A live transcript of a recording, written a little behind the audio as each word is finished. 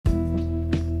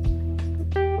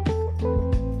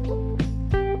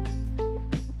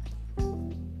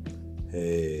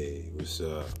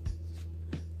what's up?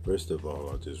 First of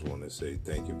all, I just want to say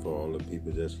thank you for all the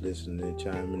people that's listening and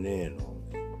chiming in on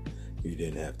me. You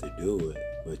didn't have to do it,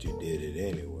 but you did it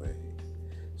anyway.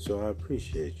 So I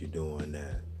appreciate you doing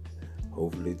that.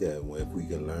 Hopefully that if we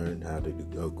can learn how to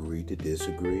agree to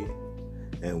disagree,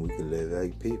 and we can live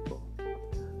like people.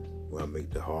 When I make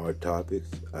the hard topics,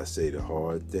 I say the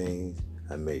hard things,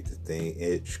 I make the thing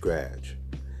itch scratch.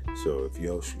 So if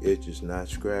your itch is not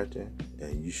scratching,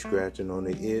 and you scratching on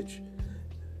the itch,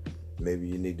 maybe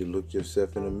you need to look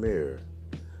yourself in the mirror.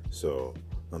 So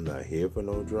I'm not here for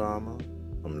no drama.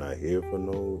 I'm not here for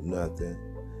no nothing.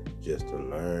 Just to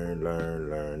learn,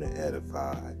 and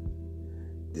edify.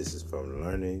 This is from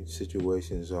learning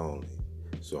situations only.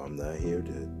 So I'm not here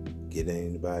to get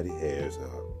anybody's hairs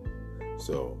up.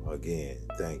 So again,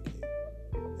 thank you.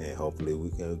 And hopefully we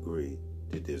can agree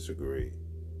to disagree.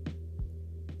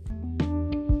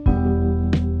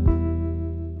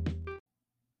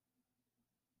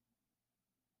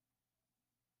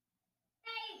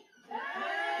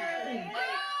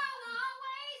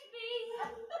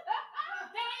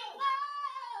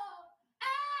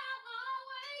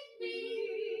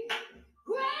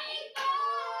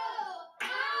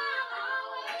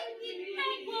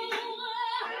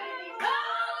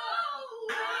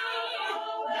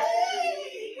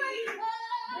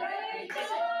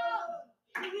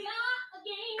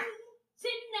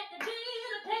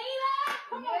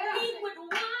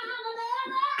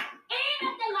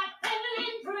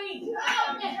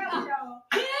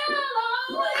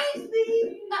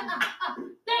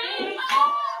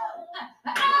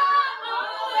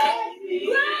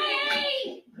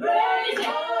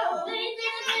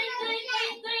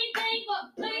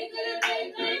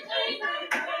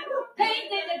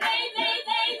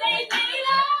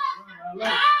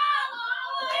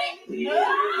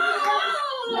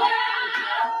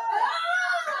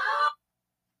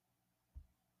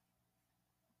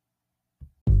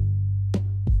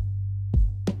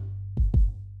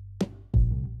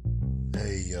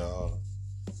 Hey y'all,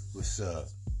 what's up?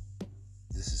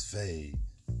 This is Fade.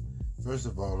 First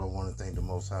of all, I want to thank the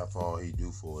Most High for all He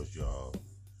do for us, y'all,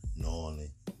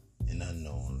 knowingly and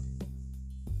unknowingly.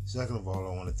 Second of all,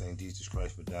 I want to thank Jesus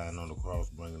Christ for dying on the cross,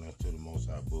 bringing us to the Most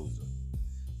High bosom.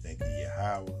 Thank you,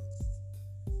 Yahweh.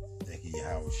 Thank you,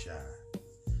 Yahweh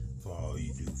Shai, for all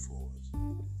you do for us.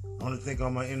 I want to thank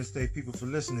all my interstate people for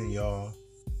listening, y'all.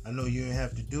 I know you didn't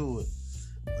have to do it,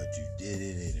 but you did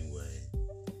it anyway.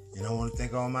 And I want to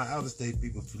thank all my out-of-state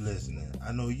people for listening.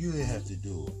 I know you didn't have to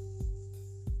do it,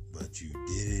 but you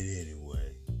did it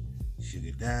anyway.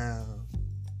 Sugar down,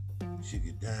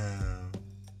 sugar down,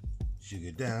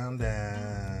 sugar down,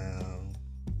 down,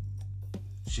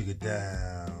 sugar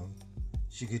down,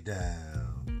 sugar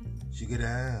down, sugar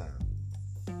down.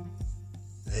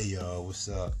 Hey y'all, what's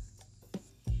up?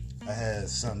 I had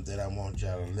something that I want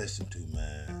y'all to listen to,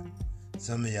 man.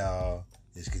 Some of y'all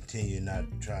is continue not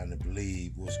trying to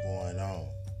believe what's going on.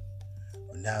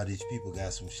 But now these people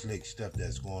got some slick stuff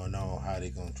that's going on, how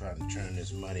they gonna try to turn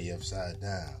this money upside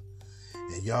down.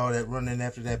 And y'all that running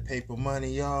after that paper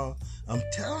money, y'all, I'm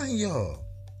telling y'all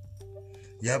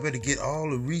better get all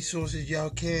the resources y'all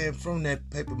can from that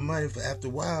paper money, for after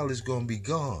a while it's gonna be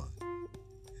gone.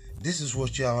 This is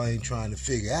what y'all ain't trying to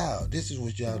figure out. This is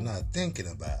what y'all not thinking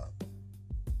about.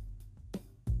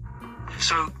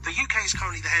 So, the UK is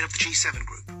currently the head of the G7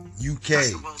 group. UK.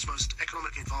 That's the world's most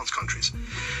economically advanced countries.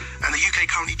 And the UK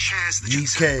currently chairs the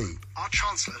G7 group. Our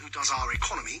Chancellor, who does our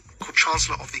economy, called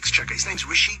Chancellor of the Exchequer, his name's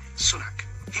Rishi Sunak.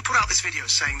 He put out this video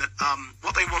saying that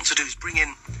what they want to do is bring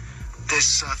in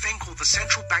this thing called the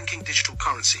central banking digital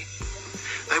currency.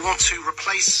 They want to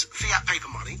replace fiat paper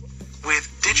money with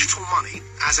digital money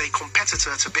as a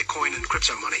competitor to Bitcoin and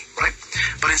crypto money, right?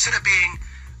 But instead of being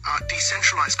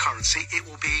decentralized currency, it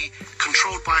will be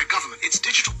controlled by a government. It's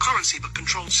digital currency, but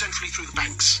controlled centrally through the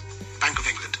banks, Bank of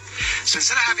England. So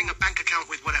instead of having a bank account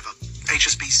with whatever,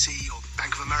 HSBC or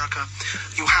Bank of America,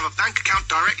 you'll have a bank account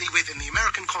directly with, in the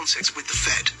American context, with the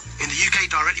Fed. In the UK,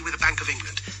 directly with the Bank of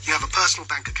England. You have a personal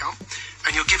bank account,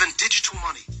 and you're given digital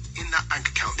money in that bank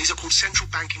account. These are called central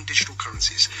banking digital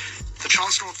currencies. The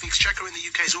Chancellor of the Exchequer in the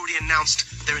UK has already announced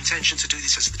their intention to do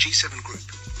this as the G7 group.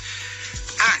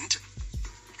 And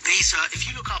these, if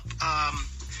you look up...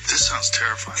 this sounds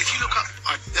terrifying. If you look up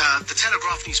the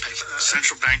Telegraph newspaper...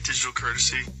 Central bank digital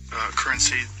currency,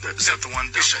 is that the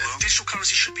one down below? Digital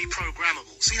currency should be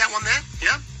programmable. See that one there?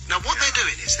 Yeah? Now, what they're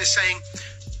doing is they're saying,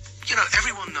 you know,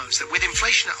 everyone knows that with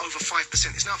inflation at over 5%,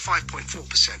 it's now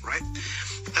 5.4%, right?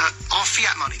 Our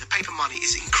fiat money, the paper money,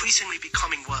 is increasingly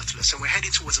becoming worthless, and we're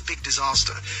headed towards a big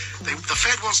disaster. The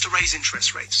Fed wants to raise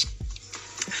interest rates.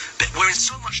 But we're in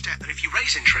so much debt that if you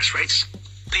raise interest rates,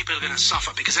 people are going to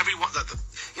suffer because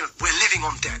we're living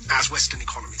on debt as Western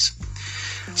economies.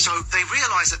 So they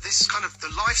realise that this kind of the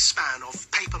lifespan of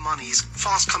paper money is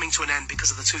fast coming to an end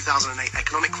because of the 2008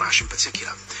 economic crash in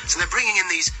particular. So they're bringing in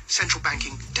these central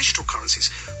banking digital currencies.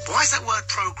 Why is that word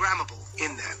programmable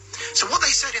in there? So what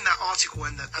they said in that article,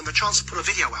 and the Chancellor put a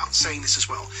video out saying this as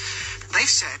well, they've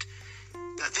said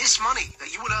that this money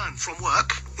that you would earn from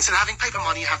work, instead of having paper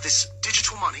money, you have this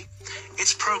digital money.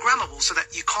 It's programmable so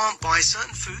that you can't buy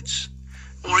certain foods,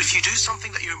 or if you do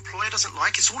something that your employer doesn't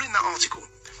like, it's all in that article.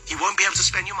 You won't be able to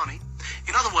spend your money.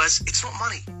 In other words, it's not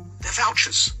money. They're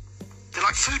vouchers. They're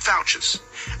like food vouchers.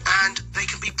 And they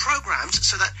can be programmed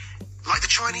so that, like the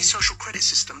Chinese social credit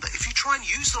system, that if you try and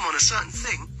use them on a certain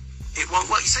thing, it won't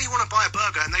work. You say you want to buy a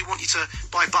burger and they want you to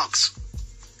buy bugs,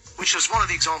 which is one of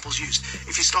the examples used.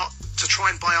 If you start to try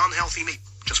and buy unhealthy meat,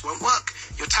 just won't work.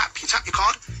 You tap your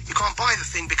card, you can't buy the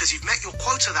thing because you've met your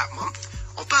quota that month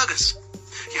of burgers.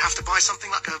 You have to buy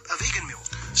something like a vegan meal.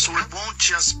 So it won't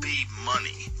just be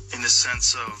money in the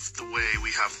sense of the way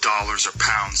we have dollars or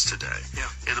pounds today. Yeah.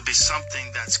 It'll be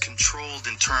something that's controlled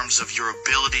in terms of your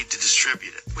ability to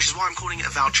distribute it. Which is why I'm calling it a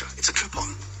voucher. It's a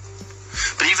coupon.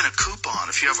 But even a coupon,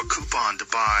 if you have a coupon to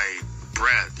buy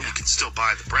bread, you can still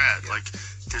buy the bread. Yeah. Like,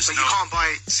 there's But no... you can't buy...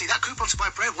 See, that coupon to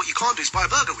buy bread, what you can't do is buy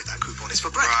a burger with that coupon. It's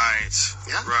for bread. Right.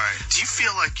 Yeah? Right. Do you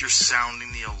feel like you're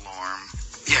sounding the alarm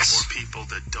Yes. for people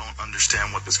that don't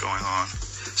understand what is going on?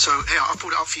 So, here, I'll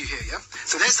put it up for you here, yeah?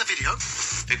 So there's the video.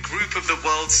 The group of the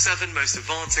world's 7 most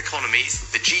advanced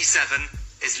economies, the G7,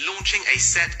 is launching a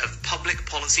set of public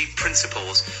policy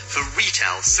principles for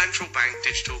retail central bank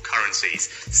digital currencies,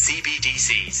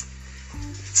 CBDCs.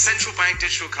 Central bank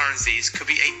digital currencies could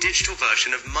be a digital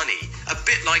version of money, a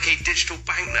bit like a digital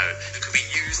banknote that could be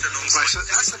used alongside... Right, so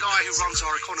that's the guy who runs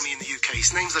our economy in the UK.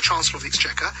 His name's the Chancellor of the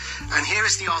Exchequer. And here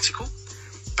is the article.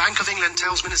 Bank of England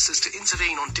tells ministers to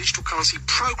intervene on digital currency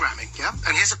programming, yeah?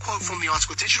 And here's a quote from the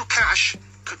article. Digital cash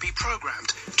could be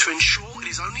programmed to ensure it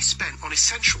is only spent on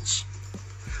essentials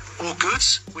or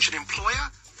goods which an employer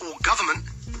or government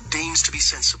deems to be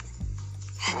sensible.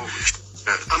 Holy shit.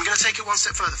 I'm going to take it one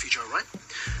step further for you, Joe, right?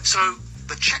 So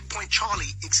the checkpoint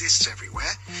Charlie exists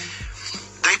everywhere.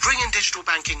 They bring in digital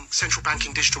banking, central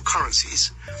banking digital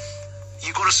currencies.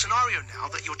 You've got a scenario now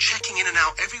that you're checking in and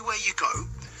out everywhere you go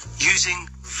using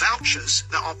vouchers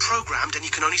that are programmed and you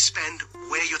can only spend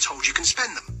where you're told you can spend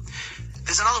them.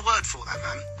 There's another word for that,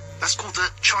 man. That's called the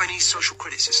Chinese social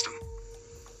credit system.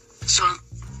 So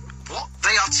what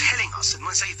they are telling us, and when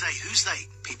I say they, who's they?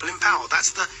 People in power.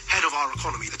 That's the head of our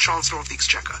economy, the Chancellor of the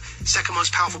Exchequer, second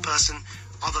most powerful person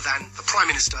other than the Prime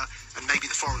Minister and maybe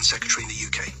the Foreign Secretary in the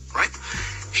UK, right?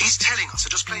 He's telling us, I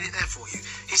just played it there for you,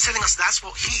 he's telling us that's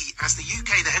what he, as the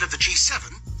UK, the head of the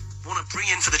G7, want to bring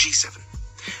in for the G7.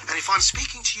 And if I'm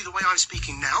speaking to you the way I'm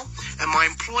speaking now, and my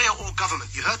employer or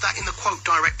government, you heard that in the quote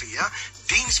directly, yeah,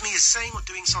 deems me as saying or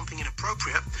doing something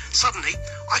inappropriate, suddenly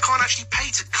I can't actually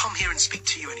pay to come here and speak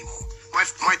to you anymore.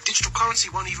 My digital currency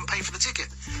won't even pay for the ticket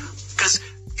because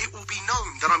it will be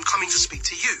known that I'm coming to speak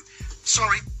to you.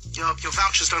 Sorry, your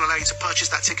vouchers don't allow you to purchase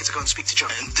that ticket to go and speak to Joe.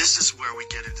 And this is where we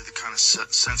get into the kind of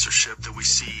censorship that we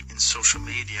see in social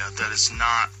media that is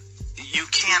not... You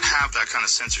can't have that kind of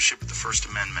censorship with the First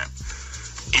Amendment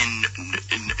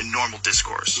in normal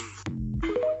discourse.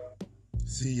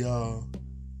 See, y'all,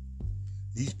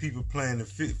 these people playing the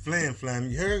flam flam.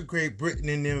 You heard Great Britain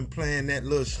and them playing that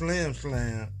little slam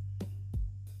slam.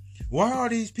 Why are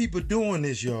these people doing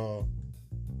this, y'all?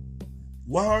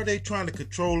 Why are they trying to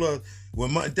control us? Well,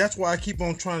 that's why I keep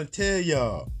on trying to tell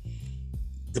y'all.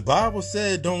 The Bible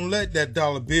said don't let that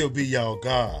dollar bill be y'all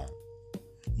God.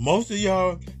 Most of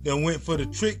y'all that went for the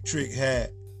trick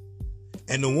hat,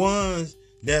 and the ones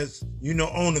that's,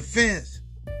 on the fence,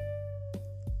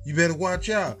 you better watch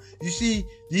out. You see,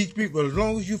 these people, as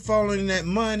long as you following that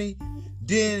money,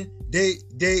 then they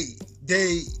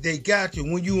got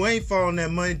you. When you ain't following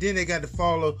that money, then they got to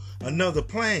follow another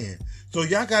plan. So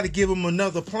y'all got to give them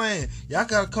another plan. Y'all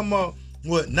got to come up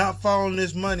with not following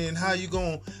this money and how you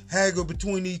going to haggle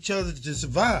between each other to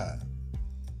survive.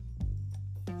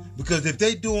 Because if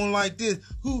they doing like this,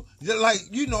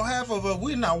 half of us,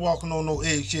 we're not walking on no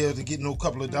eggshells to get no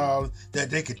couple of dollars that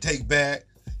they could take back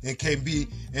and can be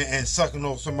and sucking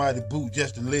off somebody's boot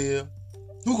just to live.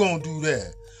 Who gonna do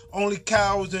that? Only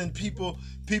cowards and people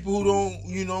who don't,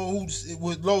 who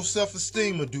with low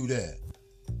self-esteem will do that.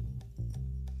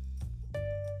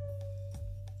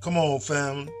 Come on,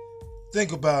 family.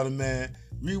 Think about it, man.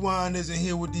 Rewind this and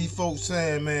hear what these folks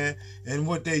saying, man, and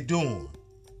what they doing.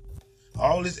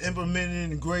 All this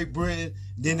implemented in Great Britain,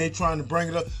 then they trying to bring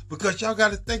it up. Because y'all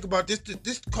got to think about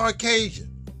this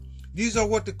Caucasian. These are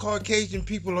what the Caucasian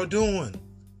people are doing.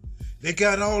 They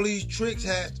got all these tricks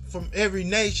hats from every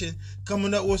nation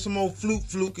coming up with some old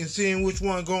fluke and seeing which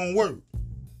one gonna work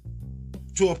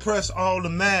to oppress all the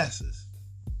masses.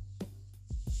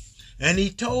 And he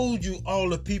told you all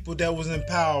the people that was in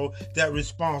power that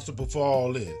responsible for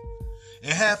all this.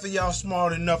 And half of y'all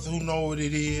smart enough who know what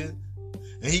it is.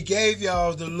 And he gave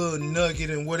y'all the little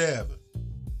nugget and whatever.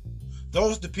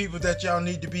 Those the people that y'all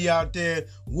need to be out there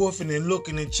woofing and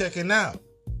looking and checking out.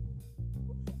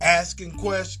 Asking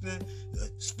questions,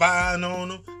 spying on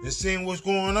them, and seeing what's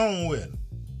going on with them.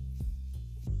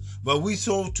 But we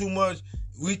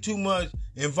too much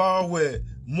involved with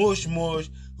mush,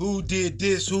 who did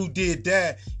this, who did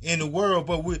that in the world,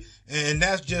 and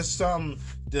that's just something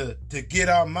to get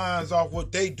our minds off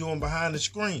what they doing behind the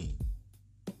screen.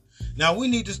 Now we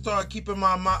need to start keeping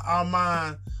our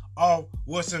mind off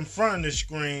what's in front of the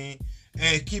screen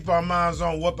and keep our minds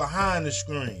on what's behind the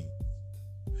screen.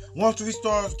 Once we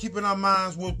start keeping our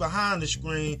minds what's behind the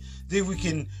screen, then we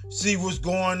can see what's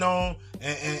going on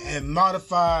and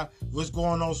modify what's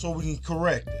going on so we can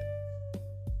correct it.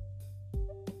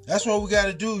 That's what we got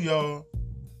to do, y'all.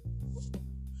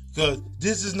 Because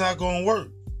this is not going to work.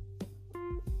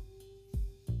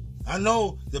 I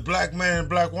know the black man and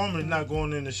black woman is not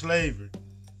going into slavery.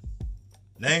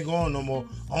 They ain't going no more.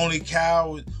 Only the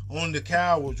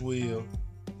cowards will.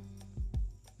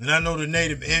 And I know the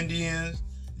Native Indians,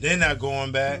 they're not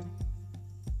going back.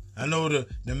 I know the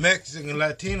Mexican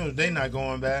Latinos, they're not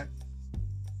going back.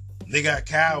 They got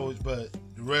cowards, but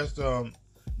the rest of them,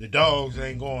 the dogs,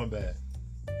 ain't going back.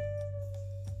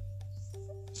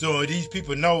 So these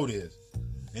people know this.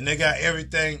 And they got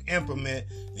everything implemented.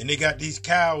 And they got these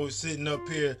cowards sitting up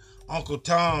here, Uncle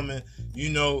Tom, and,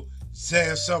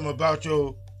 saying something about,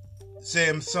 trying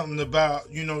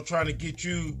to get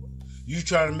you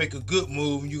trying to make a good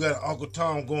move, and you got Uncle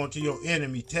Tom going to your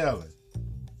enemy telling.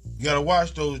 You got to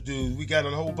watch those dudes. We got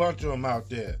a whole bunch of them out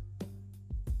there.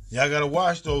 Y'all got to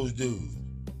watch those dudes.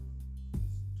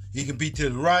 He can be to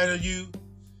the right of you.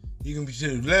 He can be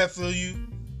to the left of you.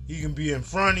 He can be in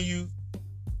front of you.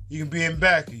 He can be in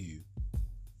back of you.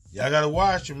 Y'all got to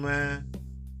watch him, man.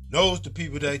 Those the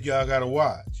people that y'all got to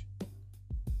watch.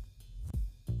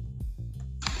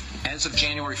 As of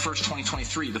January 1st,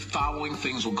 2023, the following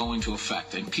things will go into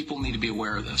effect, and people need to be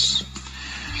aware of this.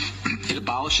 It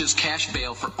abolishes cash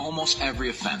bail for almost every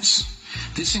offense.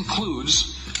 This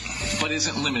includes, but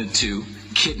isn't limited to,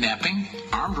 kidnapping,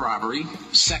 armed robbery,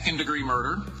 second-degree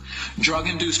murder,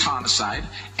 drug-induced homicide,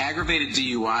 aggravated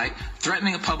DUI,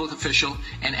 threatening a public official,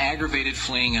 and aggravated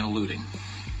fleeing and eluding.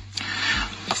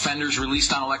 Offenders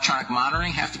released on electronic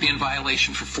monitoring have to be in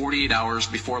violation for 48 hours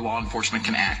before law enforcement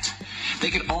can act. They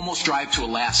could almost drive to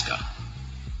Alaska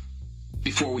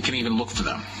before we can even look for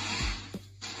them.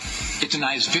 It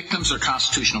denies victims their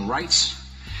constitutional rights.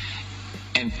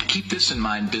 And keep this in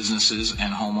mind, businesses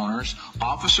and homeowners.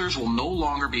 Officers will no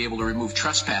longer be able to remove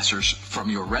trespassers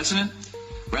from your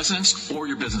residence or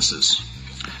your businesses.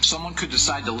 Someone could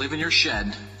decide to live in your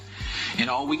shed, and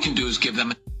all we can do is give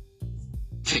them a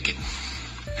ticket.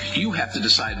 You have to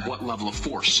decide what level of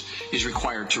force is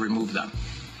required to remove them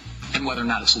and whether or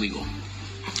not it's legal.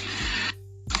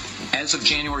 As of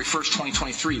January 1st,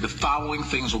 2023, the following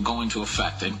things will go into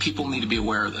effect, and people need to be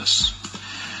aware of this.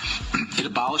 It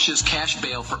abolishes cash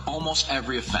bail for almost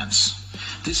every offense.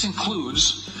 This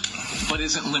includes, but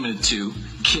isn't limited to,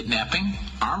 kidnapping,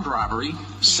 armed robbery,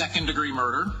 second-degree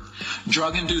murder,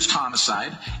 drug-induced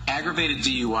homicide, aggravated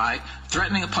DUI,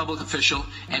 threatening a public official,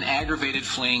 and aggravated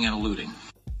fleeing and eluding.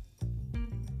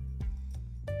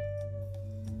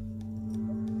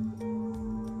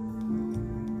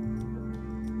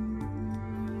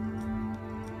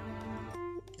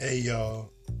 Hey, y'all.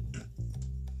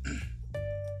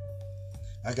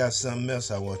 I got something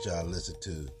else I want y'all to listen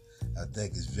to. I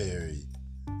think it's very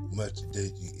much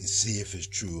that you can see if it's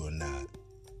true or not.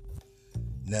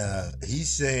 Now, he's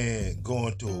saying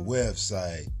going to a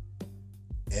website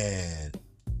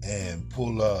and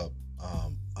pull up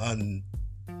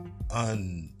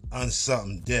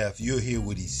something deaf. You'll hear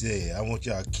what he said. I want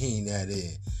y'all to keen that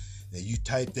in. Now, you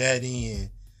type that in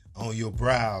on your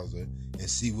browser and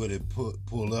see what it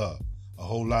pull up. A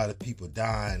whole lot of people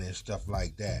dying and stuff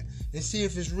like that. And see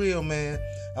if it's real, man.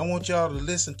 I want y'all to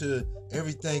listen to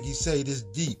everything he say this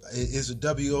deep. It's a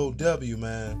WOW,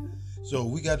 man. So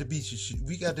we got to be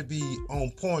on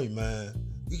point, man.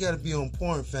 We got to be on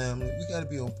point, family. We got to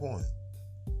be on point.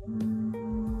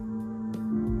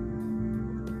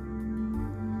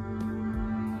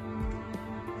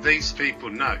 These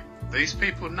people know. These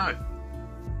people know.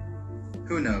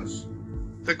 Who knows?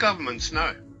 The governments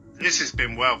know. This has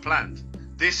been well planned.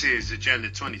 This is Agenda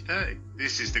 2030.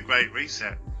 This is the Great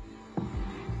Reset.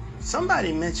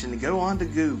 somebody mentioned to go onto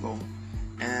Google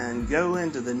and go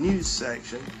into the news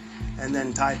section and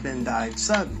then type in died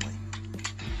suddenly.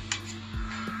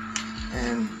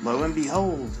 And lo and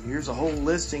behold, here's a whole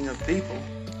listing of people,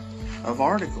 of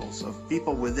articles, of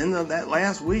people within that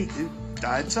last week who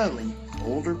died suddenly.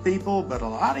 Older people, but a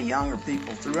lot of younger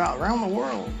people around the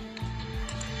world.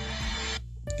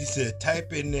 He said,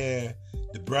 type in there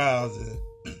the browser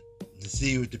to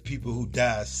see what the people who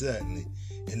died suddenly.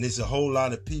 And there's a whole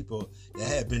lot of people that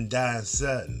have been dying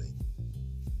suddenly.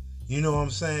 You know what I'm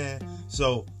saying?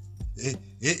 So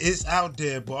it's out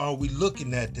there, but are we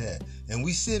looking at that? And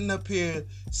we sitting up here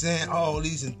saying all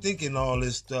these and thinking all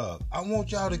this stuff. I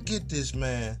want y'all to get this,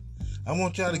 man. I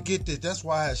want y'all to get this. That's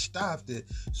why I stopped it,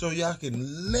 so y'all can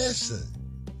listen.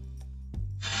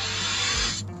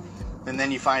 And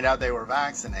then you find out they were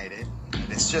vaccinated.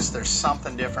 It's just there's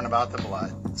something different about the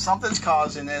blood. Something's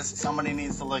causing this. Somebody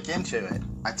needs to look into it.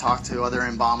 I talked to other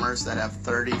embalmers that have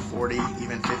 30, 40,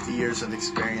 even 50 years of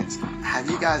experience. Have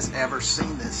you guys ever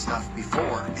seen this stuff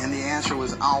before? And the answer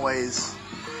was always,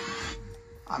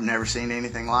 I've never seen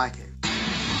anything like it.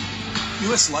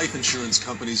 U.S. life insurance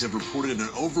companies have reported an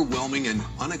overwhelming and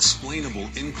unexplainable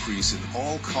increase in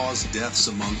all-cause deaths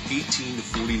among 18 to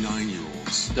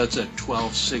 49-year-olds. That's a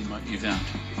 12 sigma event.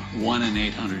 1 in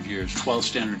 800 years, 12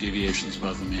 standard deviations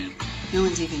above the mean. No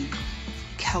one's even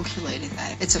calculated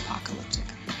that. It's apocalyptic.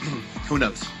 Who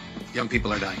knows? Young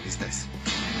people are dying these days.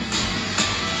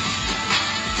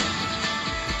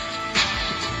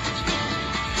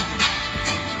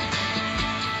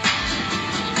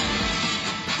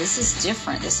 This is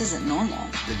different. This isn't normal.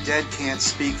 The dead can't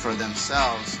speak for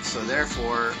themselves, so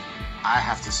therefore, I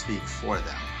have to speak for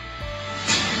them.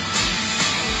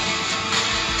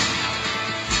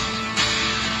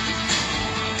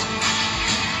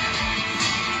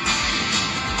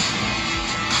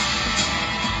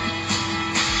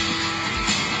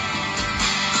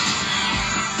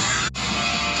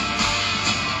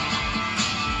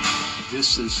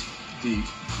 This is the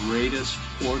greatest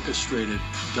orchestrated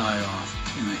die-off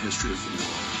in the history of the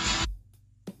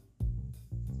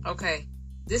world. Okay,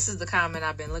 this is the comment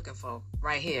I've been looking for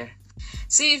right here.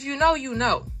 See, if you know, you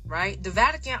know, right? The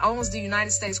Vatican owns the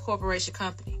United States Corporation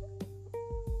Company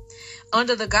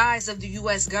under the guise of the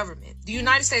U.S. government. The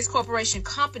United States Corporation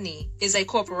Company is a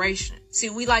corporation. See,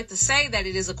 we like to say that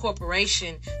it is a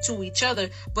corporation to each other,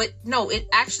 but no, it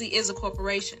actually is a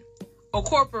corporation. A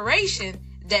corporation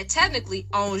that technically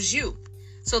owns you.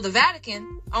 So the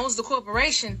Vatican owns the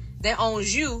corporation that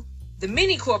owns you, the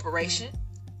mini corporation,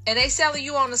 and they selling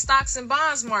you on the stocks and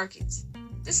bonds markets.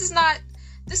 This is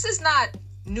not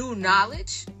new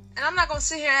knowledge. And I'm not going to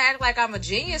sit here and act like I'm a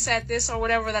genius at this or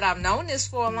whatever, that I've known this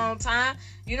for a long time.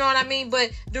 You know what I mean?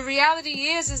 But the reality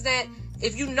is that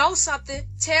if you know something,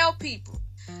 tell people.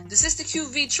 The Sister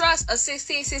QV Trust of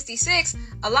 1666,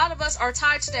 a lot of us are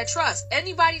tied to that trust.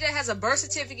 Anybody that has a birth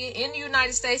certificate in the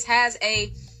United States has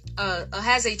a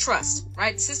trust,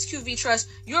 right? The Sister QV Trust,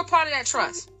 you're a part of that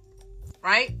trust,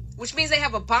 right? Which means they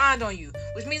have a bond on you,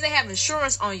 which means they have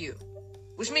insurance on you,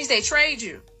 which means they trade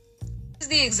you. This is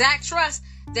the exact trust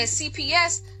that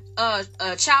CPS,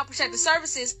 Child Protective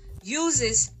Services,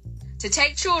 uses to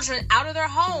take children out of their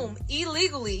home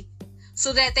illegally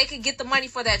so that they can get the money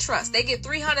for that trust. They get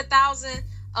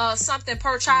 $300,000 something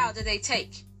per child that they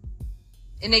take,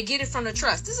 and they get it from the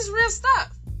trust. This is real stuff.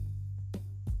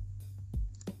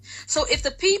 So if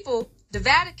the people, the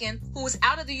Vatican, who is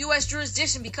out of the U.S.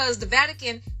 jurisdiction because the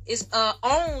Vatican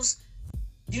owns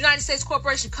the United States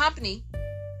Corporation Company,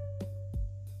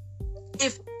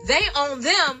 if they own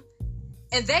them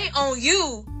and they own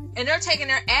you and they're taking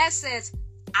their assets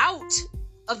out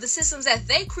of the systems that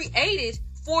they created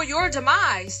for your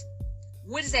demise,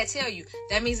 what does that tell you?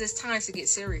 That means it's time to get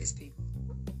serious, people.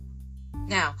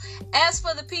 Now, as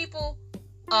for the people,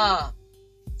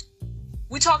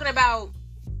 we're talking about,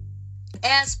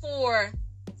 as for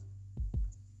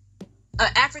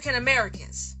African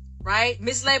Americans, right?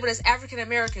 Mislabeled as African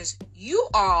Americans, you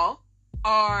all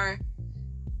are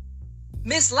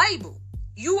mislabeled.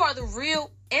 You are the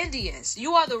real Indians.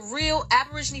 You are the real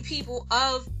Aborigine people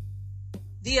of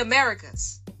the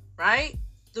Americas, right?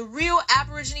 The real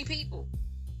Aborigine people.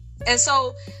 And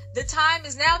so the time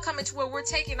is now coming to where we're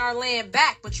taking our land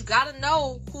back, but you got to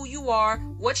know who you are,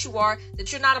 what you are,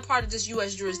 that you're not a part of this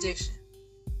U.S. jurisdiction.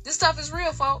 This stuff is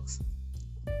real, folks.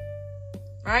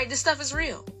 Right? This stuff is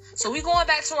real. So we're going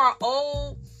back to our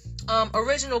old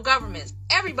original governments.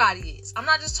 Everybody is. I'm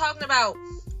not just talking about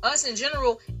us in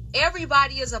general.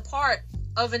 Everybody is a part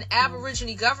of an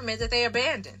Aborigine government that they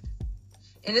abandoned.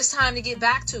 And it's time to get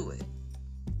back to it.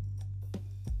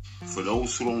 For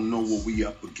those who don't know what we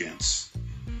up against,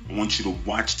 I want you to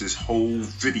watch this whole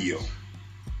video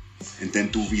and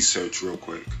then do research real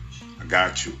quick. I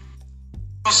got you.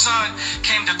 Son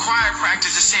came to choir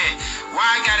practice and said, "Why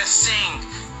I gotta sing?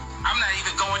 I'm not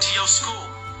even going to your school."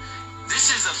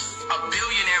 This is a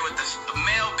billionaire with a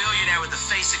male billionaire with the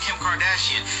face of Kim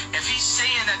Kardashian. If he's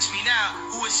saying that to me now,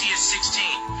 who is he at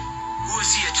 16? Who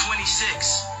is he at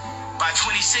 26? By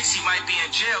 26, he might be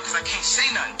in jail because I can't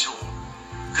say nothing to him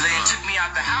because they took me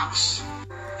out the house.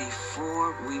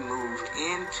 Before we moved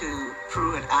into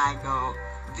Pruitt-Igoe,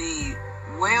 the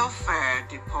welfare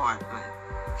department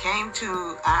came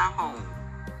to our home.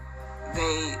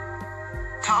 They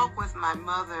talked with my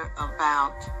mother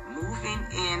about moving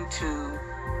into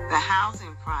the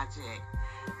housing project,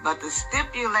 but the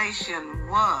stipulation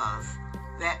was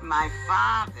that my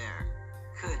father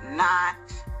could not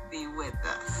be with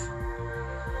us.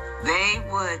 They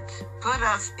would put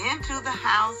us into the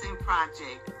housing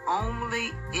project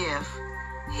only if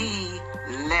he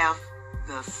left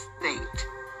the state.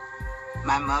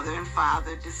 My mother and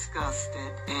father discussed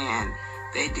it, and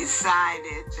they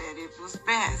decided that it was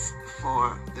best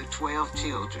for the 12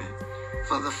 children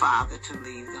for the father to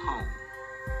leave the home.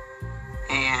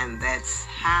 And that's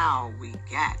how we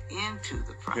got into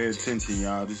the project. Pay attention,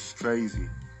 y'all. This is crazy.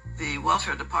 The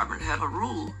welfare department had a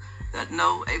rule that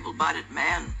no able-bodied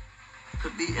man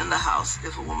could be in the house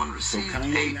if a woman received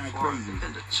aid for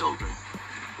dependent children.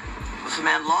 If a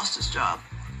man lost his job,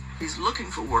 he's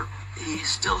looking for work, he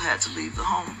still had to leave the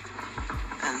home.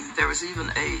 And there was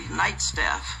even a night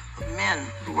staff of men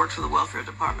who worked for the welfare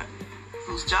department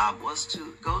whose job was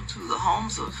to go to the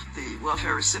homes of the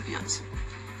welfare recipients,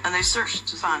 and they searched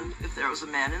to find if there was a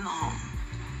man in the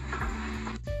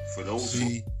home. For those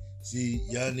see,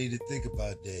 y'all need to think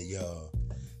about that, y'all.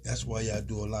 That's why y'all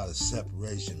do a lot of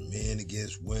separation, men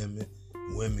against women,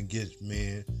 women against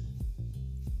men,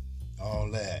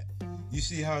 all that. You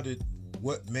see how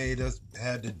what made us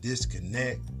have to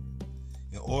disconnect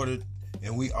in order,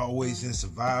 and we always in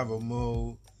survival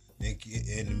mode, and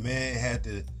the man had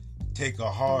to take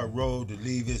a hard road to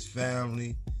leave his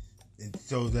family, and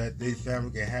so that their family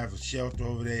can have a shelter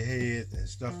over their heads and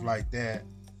stuff like that.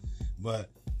 But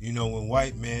you know, when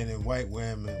white men and white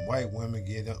women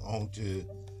get onto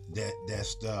that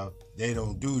stuff, they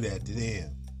don't do that to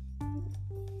them.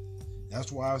 That's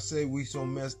why I say we so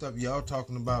messed up. Y'all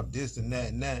talking about this and that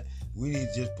and that. We need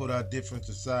to just put our difference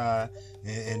aside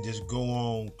and just go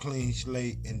on clean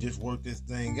slate and just work this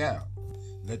thing out.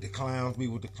 Let the clowns be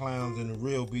with the clowns and the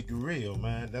real be the real,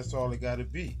 man. That's all it got to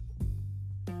be.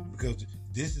 Because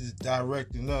this is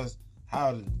directing us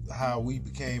how we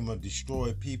became a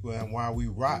destroyed people and why we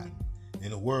rotten.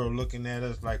 And the world looking at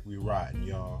us like we rotten,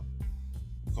 y'all.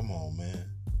 Come on, man.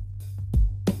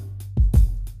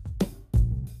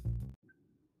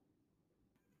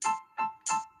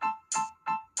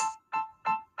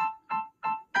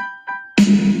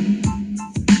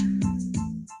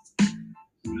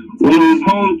 When I'm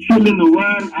home chilling or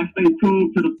riding, I stay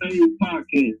tuned to the Phase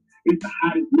Podcast. It's the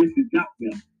hottest message out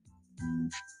there.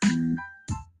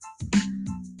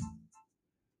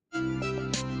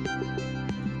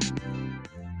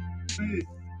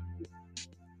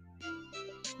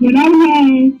 When I'm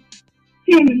home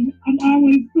chilling, I'm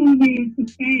always tuned in to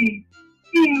Phase.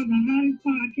 He has the hottest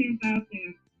podcast out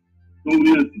there. Go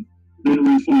listen. Very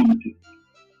informative.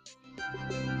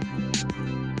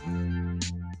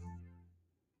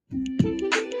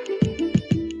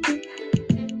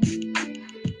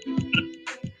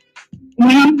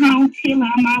 When I'm home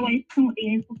chilling, I'm always tuned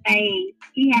in to Phase.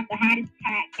 He has the hottest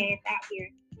podcast out here.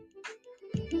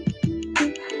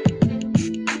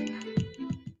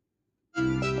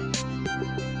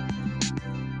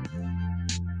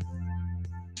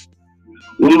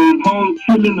 When I'm home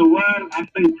chilling or riding, I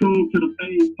stay tuned to the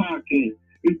Phase Podcast.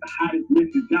 It's the hottest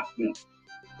message out there.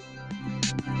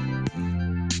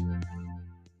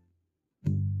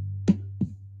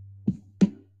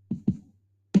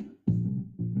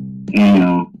 Hey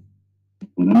y'all,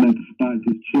 when I'm at the spot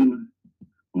just chilling,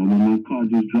 or I'm in my car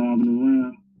just driving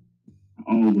around, I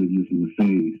always listen to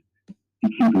Phase. He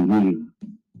keep it real.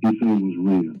 He say it was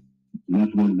real. And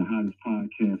that's one of the hottest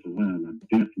podcasts around.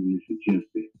 I definitely suggest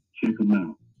it. Check him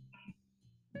out.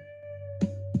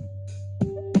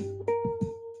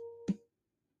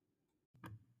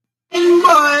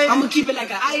 I'ma keep it like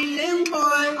an island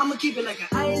boy. I'ma keep it like an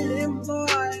island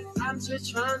boy. I'm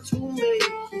just trying to make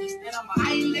it. And I'm an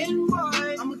island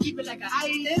boy. I'ma keep it like an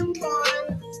island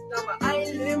boy. I'm an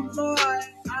island boy.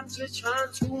 I'm just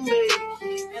trying to make it.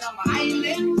 And I'm an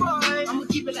island boy. I'ma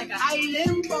keep it like an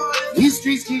island boy. These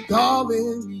streets keep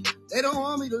calling me. They don't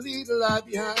want me to leave the life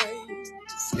behind.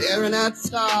 Staring at the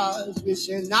stars,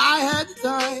 wishing I had the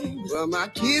time. Well, my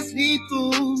kids need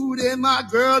food and my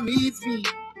girl needs me.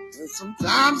 And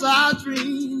sometimes I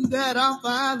dream that I'm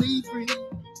finally free.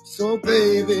 So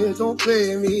baby, don't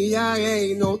play me, I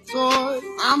ain't no toy.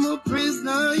 I'm a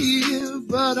prisoner here,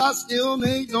 but I still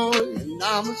make noise. And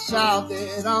I'ma shout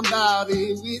that I'm about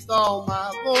it with all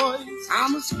my voice.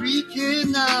 I'm a street kid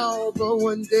now, but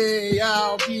one day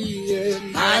I'll be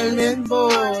an island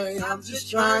boy. I'm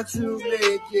just trying to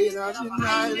make it, I'm an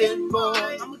island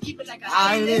boy. I'ma keep it like an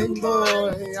island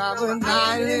boy, I'm an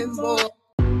island boy.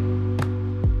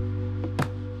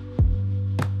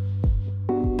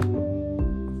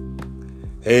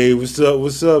 Hey, what's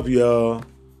up, y'all?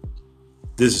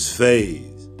 This is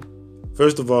FaZe.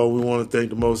 First of all, we want to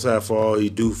thank the Most High for all he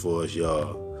do for us,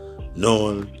 y'all,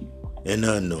 knowingly and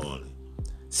unknowingly.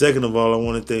 Second of all, I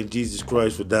want to thank Jesus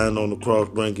Christ for dying on the cross,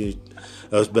 bringing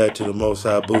us back to the Most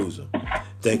High bosom.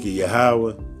 Thank you,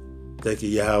 Yahweh. Thank you,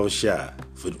 Yahweh Shai,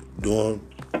 for doing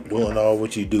all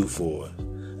what you do for us,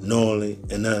 knowingly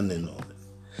and unknowingly.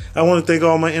 I want to thank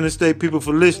all my interstate people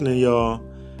for listening, y'all.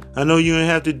 I know you didn't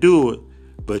have to do it,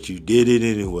 but you did it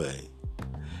anyway.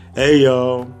 Hey,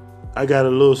 y'all, I got a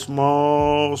little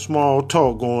small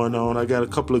talk going on. I got a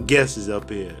couple of guesses up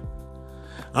here.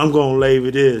 I'm going to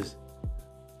label this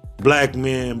Black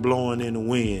Men Blowing in the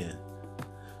Wind.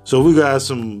 So we got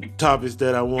some topics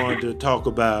that I wanted to talk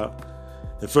about.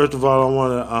 And first of all, I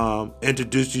want to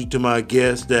introduce you to my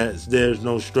guest. There's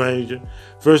no stranger.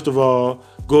 First of all,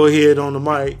 go ahead on the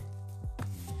mic.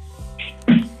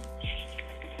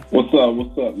 What's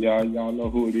up, y'all? Y'all know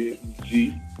who it is.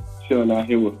 G. Chilling out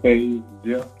here with FaZe,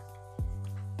 Jeff.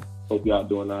 Hope y'all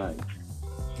doing all right.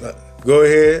 Go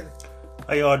ahead.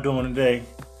 How y'all doing today?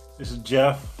 This is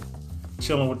Jeff.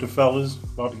 Chilling with the fellas.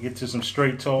 About to get to some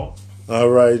straight talk. All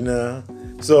right, now.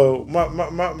 So,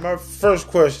 my first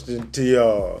question to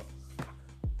y'all.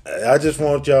 I just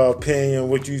want y'all opinion,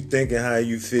 what you think and how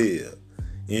you feel.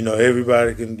 You know,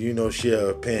 everybody can, share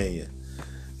an opinion.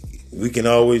 We can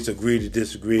always agree to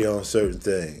disagree on certain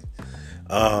things.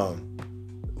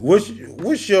 What's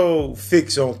your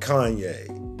fix on Kanye?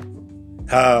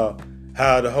 How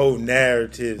the whole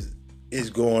narrative is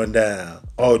going down?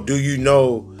 Or do you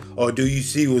know, or do you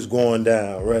see what's going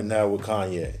down right now with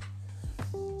Kanye?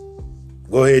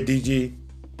 Go ahead, DG.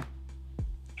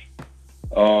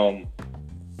 I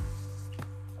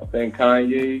think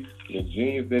Kanye, the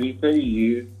genius that he say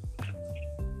he is,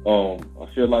 I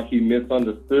feel like he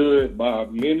misunderstood by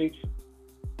many,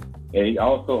 and he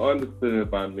also understood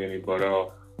by many, but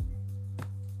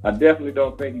I definitely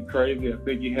don't think he's crazy. I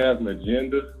think he has an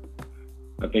agenda.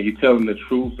 I think he's telling the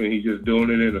truth, and he's just doing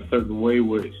it in a certain way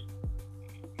which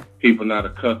people not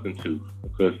accustomed to,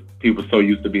 because people so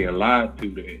used to being lied to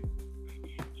that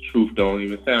truth don't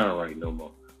even sound right no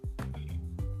more.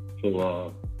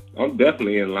 So I'm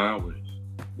definitely in line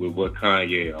with what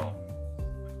Kanye on.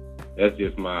 That's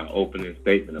just my opening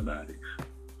statement about it.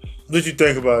 What you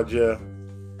think about it,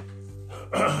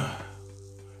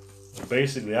 Jeff?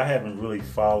 Basically, I haven't really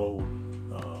followed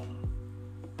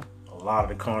a lot of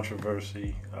the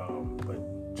controversy,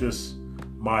 but just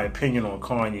my opinion on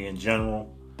Kanye in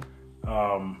general.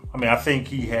 I think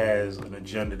he has an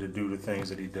agenda to do the things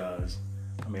that he does.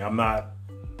 I'm not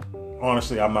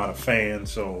a fan,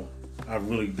 so I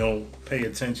really don't pay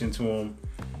attention to him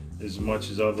as much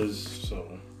as others. So,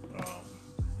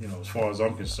 as far as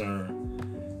I'm concerned,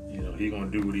 he's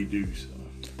gonna do what he do.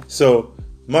 So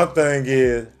my thing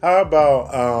is, how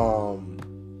about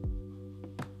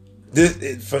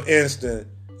this? For instance,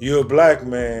 you're a black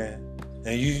man,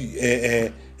 and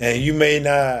you may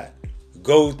not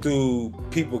go through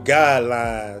people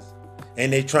guidelines,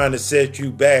 and they trying to set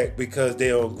you back because they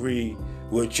don't agree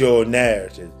with your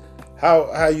narrative.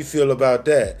 How you feel about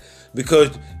that?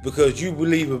 Because you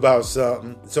believe about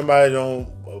something, somebody don't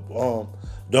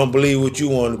believe what you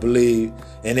want to believe,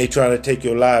 and they trying to take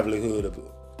your livelihood.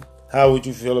 How would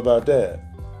you feel about that?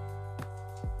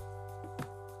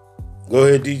 Go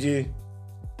ahead, DJ.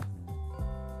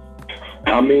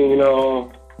 Now,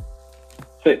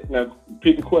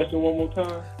 repeat the question one more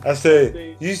time. I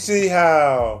said, you see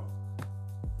how,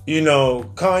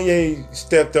 Kanye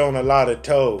stepped on a lot of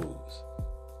toes.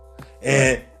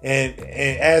 And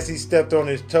as he stepped on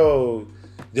his toes,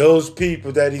 those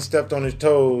people that he stepped on his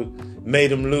toes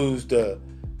made him lose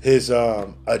his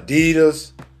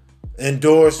Adidas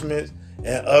endorsements,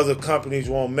 and other companies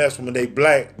won't mess with him. They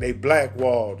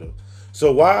blackwalled him.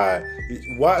 So why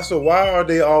are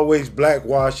they always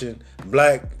blackwashing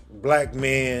black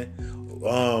men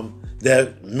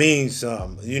that means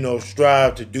something?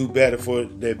 Strive to do better for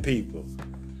their people.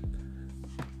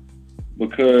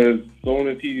 Because as soon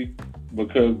as he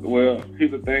Because, well,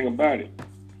 here's the thing about it.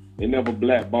 They never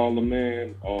blackball a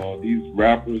man or these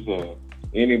rappers or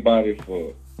anybody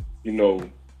for,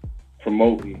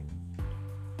 promoting,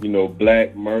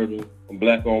 black murder,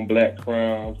 black on black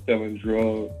crime, selling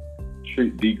drugs,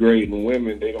 degrading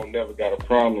women. They don't never got a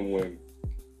problem when,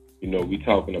 we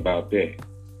talking about that.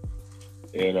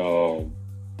 And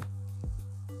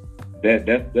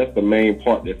that's the main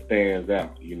part that stands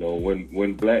out.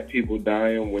 When black people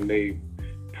dying, when they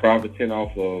profiting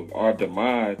off of our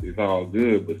demise, it's all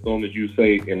good. But as soon as you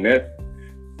say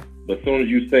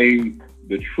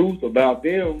the truth about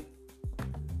them,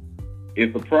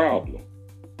 it's a problem.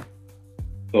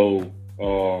 So,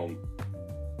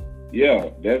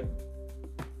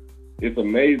 it's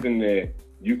amazing that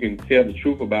you can tell the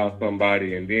truth about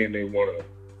somebody and then they want to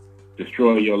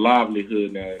destroy your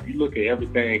livelihood. Now, if you look at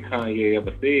everything Kanye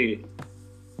ever said,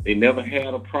 they never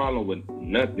had a problem with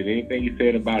nothing. Anything he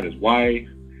said about his wife,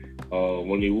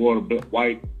 when he wore the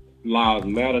White Lives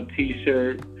Matter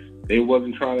t-shirt, they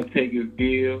wasn't trying to take his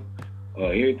deal.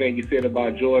 Anything he said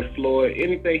about George Floyd,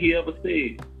 anything he ever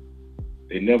said,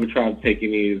 they never tried to take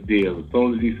any of his deals. As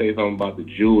soon as he said something about the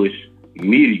Jewish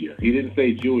media, he didn't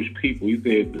say Jewish people, he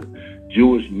said the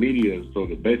Jewish media. So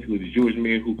basically the Jewish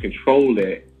men who control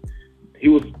that, he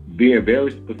was being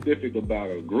very specific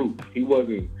about a group. He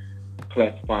wasn't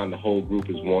classifying the whole group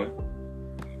as one.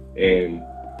 And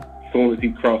as soon as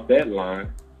he crossed that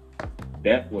line,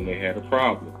 that's when they had a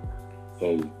problem.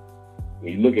 So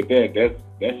when you look at that, that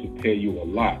should tell you a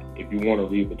lot. If you want to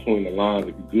read between the lines,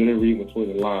 if you're good at reading between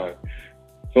the lines,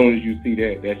 as soon as you see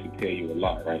that, that should tell you a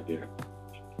lot right there.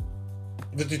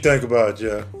 What do you think about it,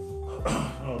 Jeff?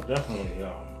 Oh, definitely.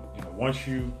 Once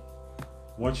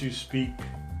you speak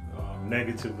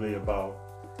negatively about,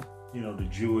 the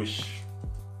Jewish,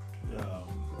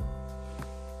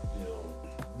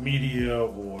 media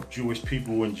or Jewish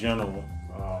people in general,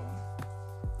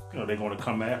 they're going to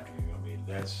come after you. I mean,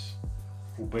 that's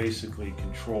who basically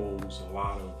controls a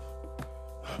lot of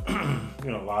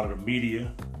the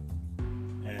media.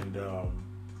 And,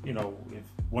 if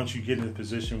once you get in a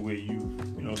position where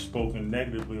you've, spoken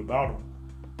negatively about them,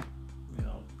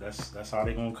 that's how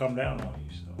they're going to come down on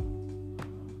you. So,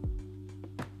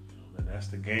 that's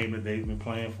the game that they've been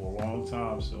playing for a long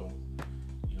time. So,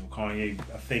 Kanye,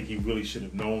 I think he really should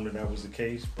have known that was the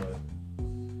case, but,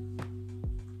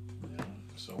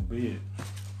 so be it.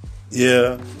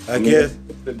 Yeah, I guess.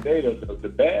 The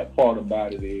bad part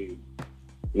about it is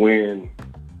when,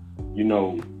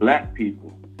 black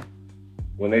people,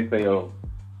 when they say, oh,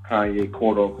 Kanye,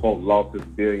 quote unquote, lost his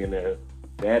billionaire,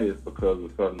 that is because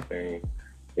of certain things.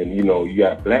 And, you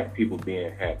got black people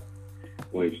being happy,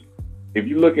 which, if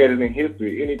you look at it in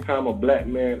history, anytime a black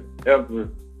man ever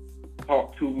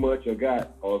talked too much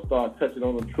or started touching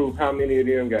on the truth, how many of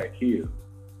them got killed?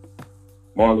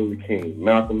 Martin Luther King,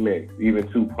 Malcolm X, even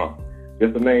Tupac.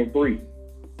 Just to name 3.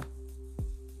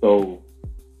 So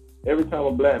every time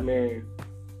a black man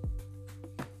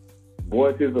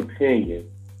voices his opinion,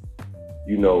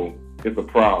 it's a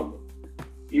problem.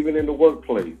 Even in the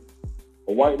workplace,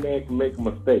 a white man can make a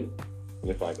mistake.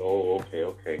 And it's like, oh,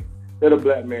 okay. Let a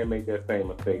black man make that same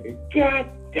mistake. And God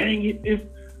dang it, this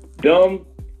dumb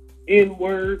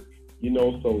N-word,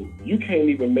 so you can't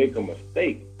even make a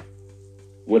mistake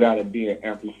without it being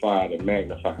amplified and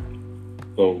magnified.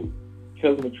 So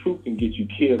telling the truth can get you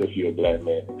killed if you're a black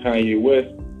man. Kanye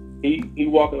West, he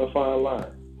walking a fine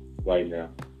line right now.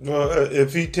 Well,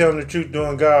 if he telling the truth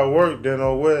doing God's work, then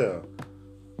oh well.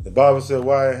 The Bible said,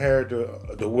 why inherit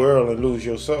the world and lose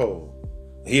your soul?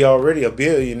 He already a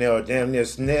billionaire, damn near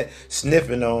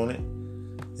sniffing on it.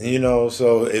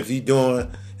 So if he doing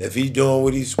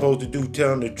what he's supposed to do,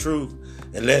 telling the truth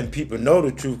and letting people know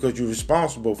the truth, because you're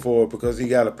responsible for it, because he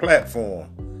got a platform.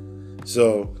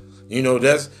 So,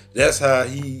 that's how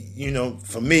he,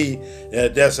 for me,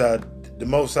 that's how the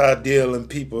Most High dealing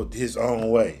people his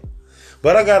own way.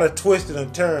 But I got a twist and a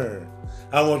turn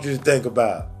I want you to think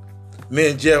about.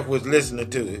 Me and Jeff was listening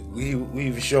to it. We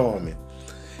was showing me.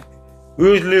 We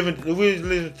was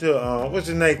listening to what's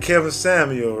his name, Kevin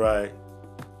Samuel, right?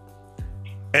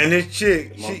 And this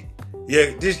chick, she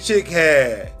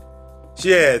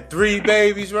had 3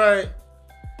 babies, right?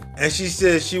 And she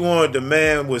said she wanted the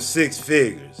man with 6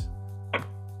 figures.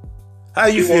 How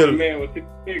you feel? The man with 6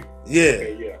 figures. Yeah.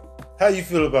 Okay, yeah. How you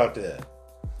feel about that?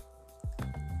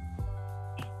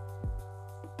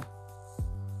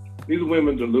 These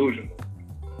women delusional.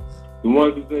 The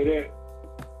ones who say that,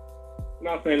 I'm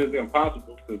not saying it's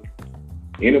impossible, because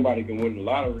anybody can win the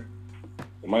lottery.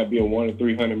 It might be a 1 in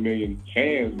 300 million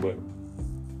chance, but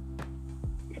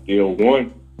it's still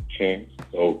one chance.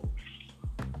 So,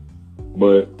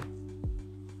 but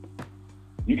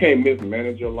you can't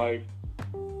mismanage your life,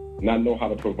 not know how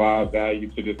to provide value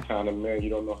to this kind of man. You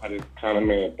don't know how this kind of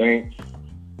man thinks.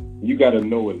 You got to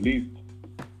know at least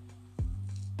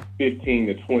 15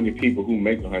 to 20 people who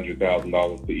make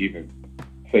 $100,000 to even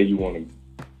say you want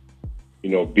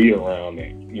to, be around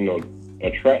that.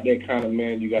 Attract that kind of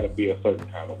man, you got to be a certain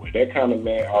kind of way. That kind of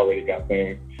man already got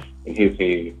things in his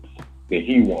head that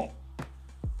he wants.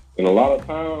 And a lot of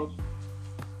times,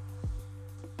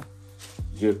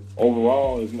 just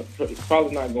overall, it's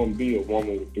probably not going to be a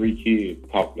woman with 3 kids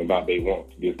talking about they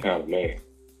want this kind of man.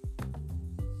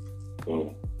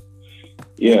 So,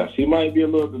 yeah, she might be a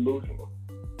little delusional.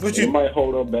 It might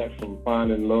hold her back from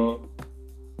finding love.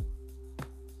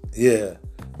 Yeah.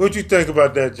 What you think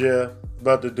about that, Jeff?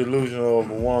 About the delusional of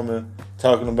a woman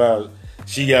talking about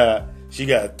she got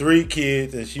 3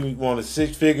 kids and she want a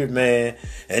 6-figure man,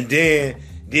 and then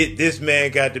this man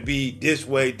got to be this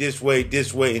way, this way,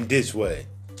 this way, and this way.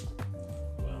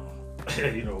 Well,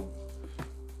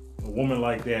 a woman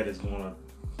like that is gonna,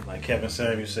 like Kevin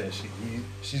Samuels said,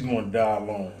 she's gonna die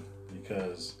alone,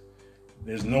 because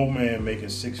there's no man making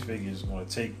 6 figures gonna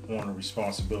take on the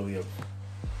responsibility of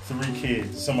 3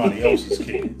 kids, somebody else's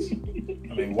kids.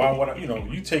 I mean, why would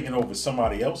you taking over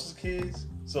somebody else's kids?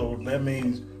 So that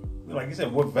means, like you said,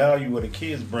 what value are the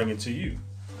kids bringing to you?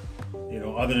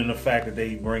 Other than the fact that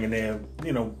they bringing they're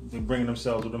bringing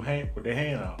themselves with their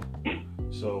hand out.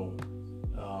 So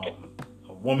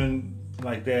a woman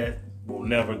like that will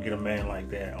never get a man like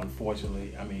that,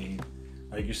 unfortunately. I mean,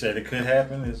 like you said, it could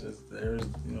happen. There's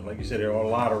like you said, there are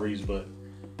lotteries, but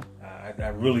I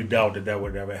really doubt that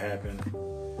would ever happen.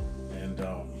 And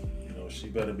she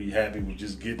better be happy with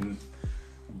just getting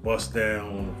bust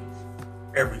down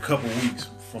every couple weeks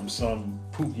from some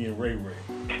Pookie and Ray Ray.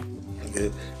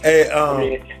 Hey,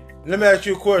 let me ask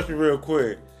you a question real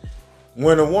quick.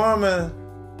 When a woman,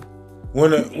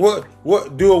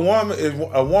 what do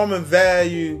a woman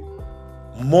value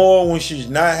more when she's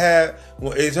not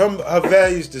is her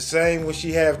values the same when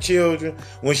she have children?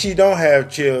 When she don't have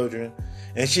children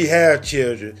and she have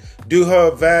children, do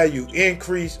her value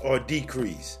increase or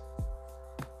decrease?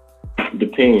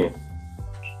 Depends.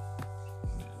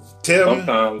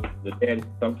 Sometimes the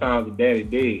daddy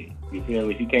dead. You feel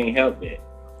me? She can't help that.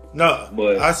 No,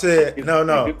 but I said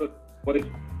no.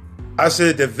 I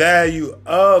said the value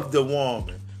of the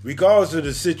woman, regardless of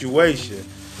the situation.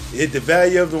 Is the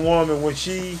value of the woman when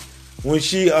she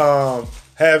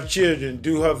have children,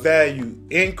 do her value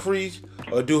increase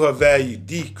or do her value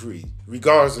decrease,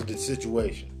 regardless of the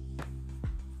situation?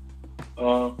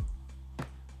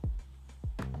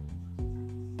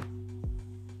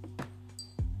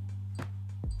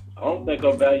 I don't think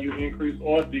her value increase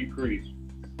or decrease.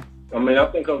 I mean, I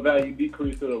think her value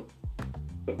decrease to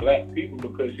the black people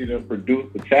because she done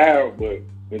produced a child, but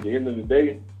at the end of the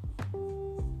day,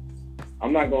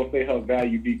 I'm not going to say her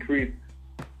value decreased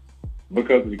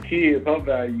because of the kids. Her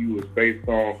value is based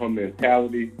on her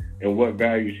mentality and what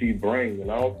value she brings.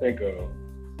 And I don't think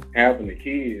having the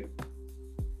kids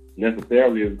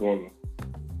necessarily is going to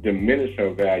diminish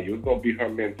her value. It's going to be her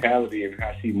mentality and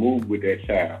how she moves with that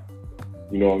child.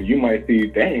 You might see,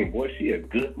 dang, boy, she a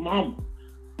good mama.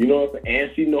 You know what I'm saying?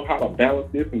 And she know how to balance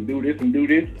this and do this and do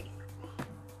this.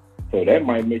 So that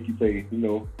might make you say,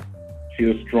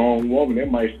 she's a strong woman. That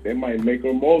might make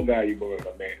her more valuable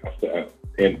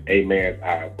in a man's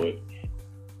eye. But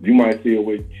you might see her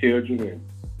with children and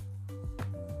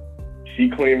she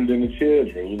cleaner than the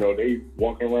children. They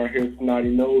walking around here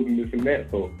snotty nose and this and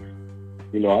that. So,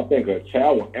 I think a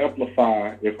child will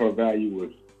amplify if her value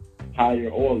was higher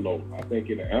or low. I think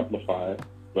it'll amplify it,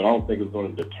 but I don't think it's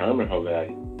going to determine her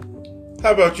value.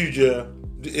 How about you, Jeff?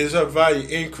 Is her value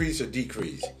increase or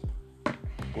decrease?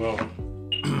 Well,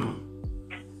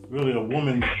 really, a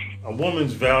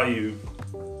woman's value,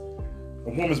 a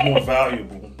woman's more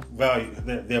valuable.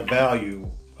 Their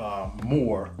value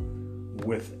more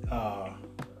with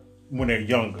when they're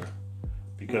younger,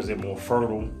 because they're more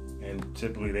fertile and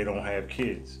typically they don't have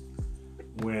kids.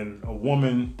 When a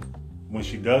woman, when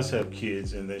she does have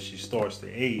kids and then she starts to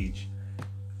age,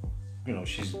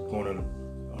 she's going to,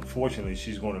 unfortunately,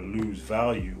 she's going to lose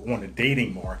value on the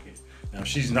dating market. Now,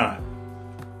 she's not,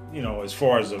 as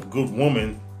far as a good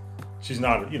woman, she's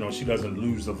not, she doesn't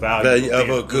lose the value of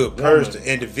a good person,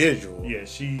 individual. Yeah,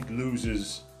 she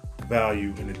loses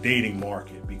value in the dating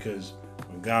market because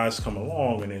when guys come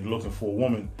along and they're looking for a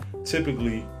woman,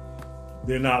 typically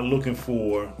they're not looking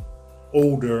for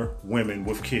older women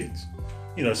with kids.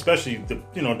 Especially,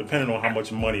 depending on how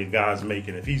much money a guy's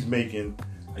making. If he's making,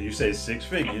 like you say, 6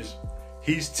 figures,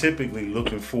 he's typically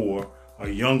looking for a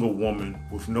younger woman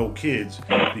with no kids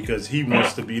because he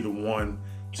wants to be the one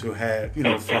to have,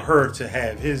 for her to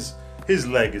have his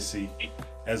legacy,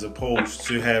 as opposed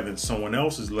to having someone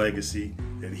else's legacy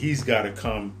that he's got to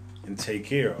come and take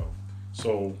care of.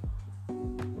 So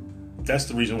that's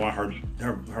the reason why her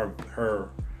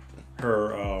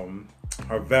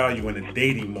value in the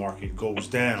dating market goes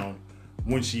down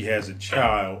when she has a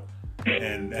child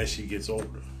and as she gets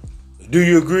older. Do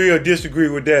you agree or disagree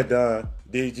with that, Don?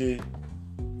 DG?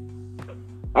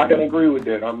 I can agree with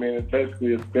that. I mean, it's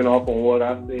basically a spin-off on what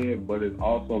I said, but it's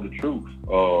also the truth.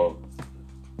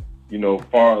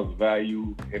 Far as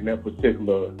value in that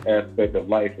particular aspect of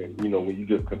life, and when you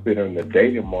just considering the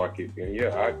dating market, then yeah,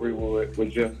 I agree with what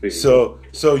Jeff said.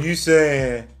 So you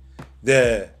saying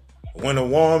that when a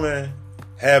woman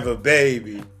have a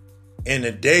baby in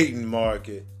the dating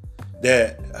market,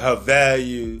 that her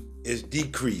value is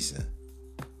decreasing?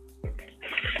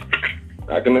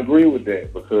 I can agree with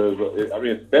that because,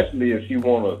 especially if she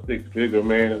want a six-figure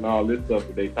man and all this stuff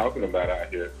that they talking about out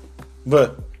here.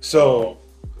 But so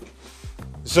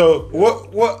what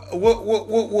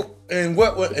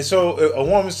so a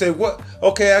woman say, what?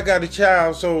 Okay, I got a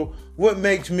child. So what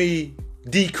makes me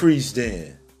decrease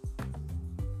then?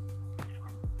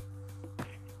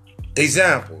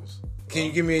 Examples. Can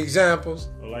you give me examples?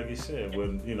 Like you said,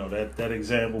 when that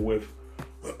example with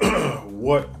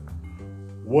what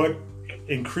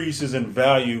increases in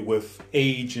value with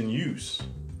age and use.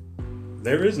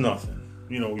 There is nothing.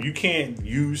 You can't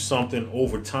use something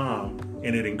over time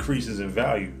and it increases in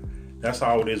value. That's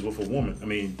how it is with a woman. I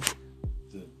mean,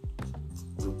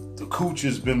 the cooch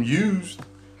has been used.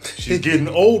 She's getting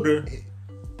older.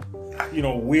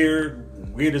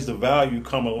 Where does the value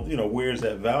come? Where's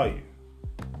that value?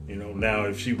 Now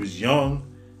if she was young,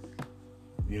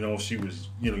 she was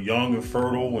young and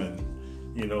fertile and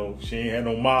she ain't had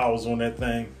no miles on that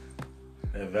thing,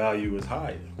 that value is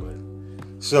higher. But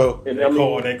so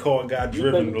that car got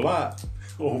driven a lot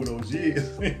over those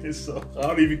years. So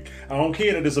I don't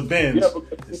care that it's a Benz.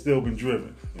 It's still been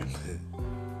driven.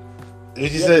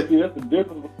 That's the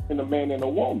difference between a man and a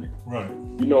woman. Right.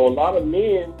 A lot of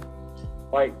men,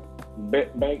 like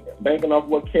banking off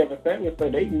what Kevin Samuels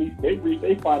said, they reach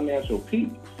their financial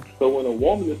peak. So when a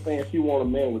woman is saying she want a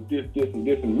man with this, and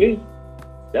this, and this,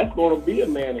 that's going to be a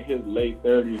man in his late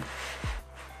 30s,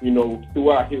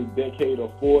 throughout his decade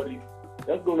of 40s.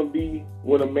 That's going to be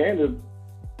when a man is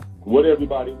what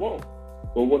everybody wants.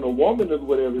 But when a woman is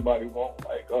what everybody wants,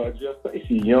 like just say,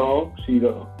 she's young, she's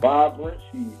vibrant,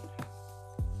 she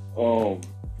don't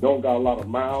got a lot of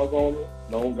miles on her,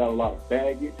 don't got a lot of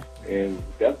baggage, and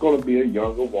that's going to be a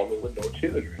younger woman with no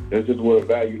children. That's just where the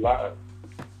value lies.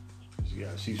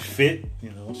 Yeah, she's fit.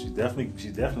 She's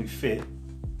definitely fit.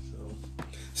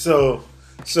 So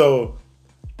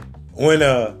when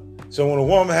a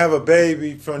woman have a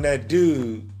baby from that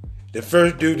dude, the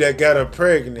first dude that got her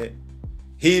pregnant,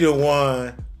 he the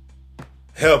one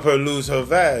help her lose her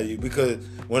value, because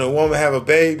when a woman have a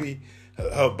baby,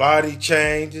 her body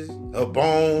changes, her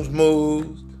bones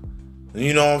move.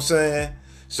 You know what I'm saying?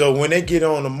 So when they get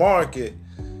on the market,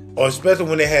 or especially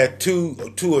when they had two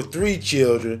or three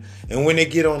children, and when they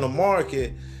get on the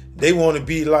market, they want to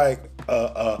be like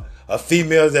a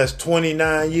female that's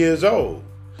 29 years old.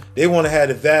 They want to have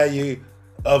the value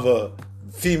of a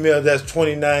female that's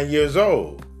 29 years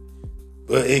old.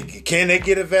 But can they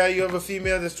get a value of a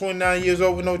female that's 29 years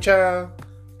old with no child?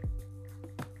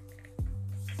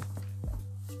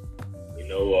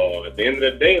 At the end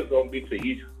of the day, it's going to be to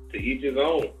each his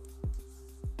own.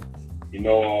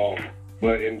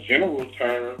 But in general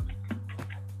terms,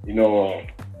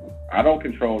 I don't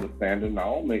control the standard. I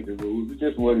don't make the rules. It's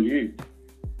just what it is.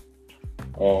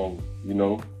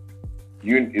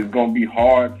 It's going to be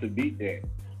hard to beat that.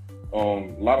 A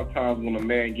lot of times when a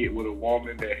man get with a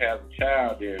woman that has a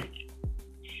child, then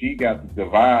she got to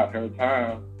divide her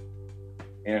time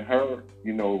and her,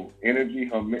 energy,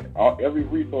 every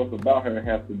resource about her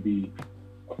has to be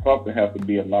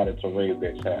allotted to raise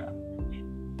that child.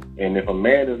 And if a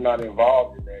man is not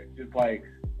involved in that, just like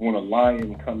when a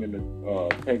lion come in to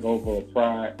take over a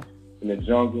pride in the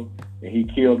jungle and he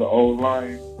killed the old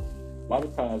lion, a lot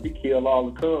of times he killed all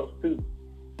the cubs too.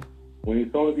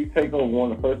 As soon as he take over,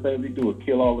 one of the first things he do is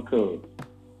kill all the cubs.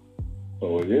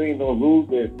 So there ain't no rules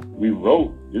that we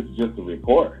wrote. This is just a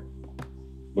report.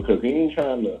 Because he ain't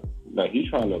trying to, he's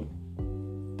trying to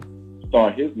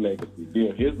start his legacy,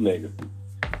 build his legacy.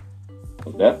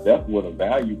 So that's where the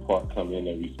value part come in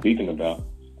that we're speaking about.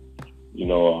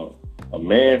 A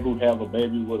man who have a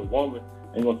baby with a woman,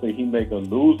 ain't gonna say he make her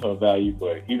lose her value,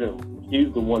 but he's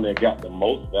the one that got the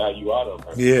most value out of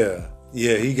her.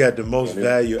 Yeah, he got the most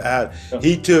value out.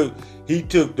 He took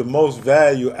the most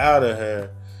value out of her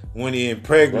when he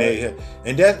impregnated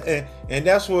her, and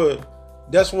that's what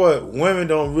women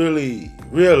don't really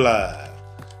realize.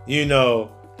 You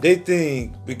know, they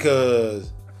think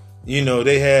because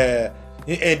they had,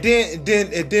 and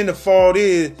then the fault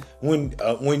is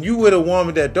when you with a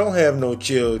woman that don't have no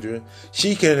children,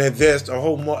 she can invest a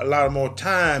lot more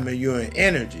time in you and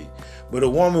energy. But a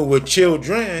woman with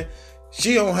children,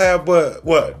 she don't have but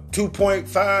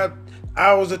 2.5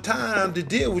 hours of time to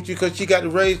deal with you because she got to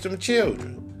raise them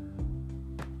children.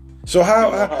 So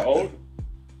how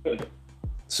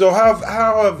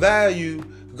her value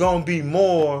gonna be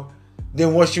more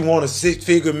than what she want a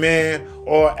 6-figure man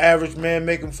or average man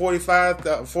making $45,000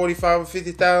 or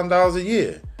 $50,000 a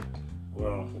year?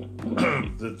 Well,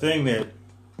 the thing that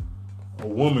a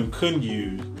woman can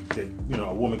use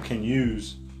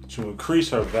to increase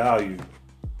her value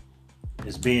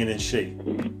is being in shape.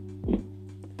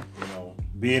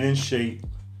 Being in shape,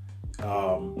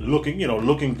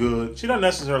 looking good. She doesn't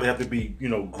necessarily have to be,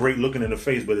 great looking in the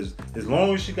face, but as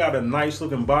long as she got a nice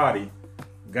looking body,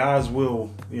 guys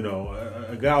will,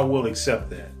 a guy will accept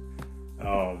that.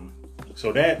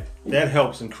 So that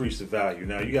helps increase the value.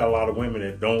 Now you got a lot of women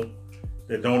that don't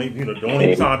even, the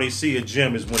only time they see a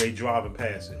gym is when they driving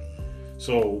past it.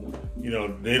 So,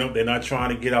 they're not trying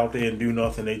to get out there and do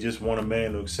nothing. They just want a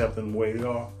man to accept them the way they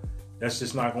are. That's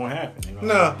just not going to happen.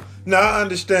 No, I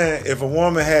understand if a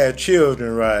woman had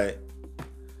children, right?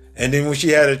 And then when she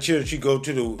had her children, she go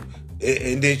to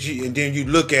and then you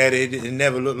look at it, it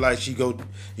never looked like she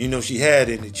had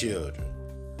any children.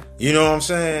 You know what I'm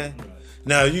saying?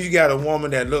 Now you got a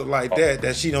woman that look like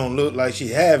that she don't look like she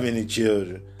have any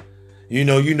children.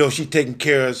 She taking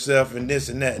care of herself and this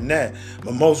and that and that.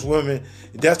 But most women,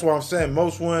 that's what I'm saying.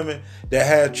 Most women that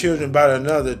have children by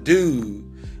another dude,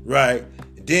 right?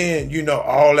 Then,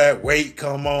 all that weight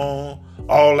come on,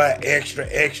 all that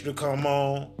extra come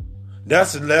on.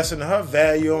 That's a lesson of her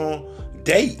value on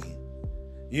dating.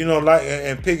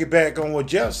 And piggyback on what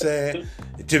Jeff said,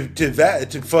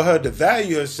 for her to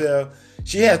value herself,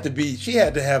 she had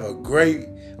to have a great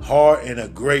heart and a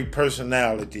great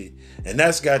personality. And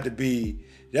that's got to be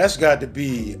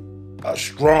a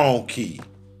strong key.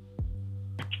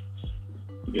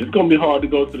 It's going to be hard to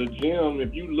go to the gym.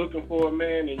 If you're looking for a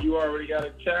man and you already got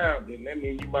a child, then that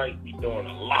means you might be doing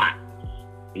a lot.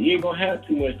 And you ain't going to have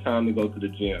too much time to go to the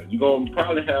gym. You're going to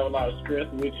probably have a lot of stress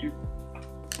with you.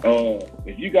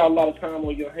 If you got a lot of time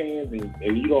on your hands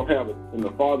and you don't have it, and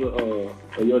the father of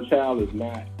your child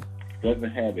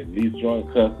doesn't have at least joint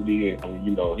custody, and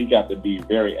he got to be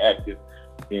very active,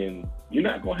 and you're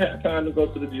not going to have time to go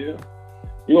to the gym.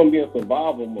 You're going to be in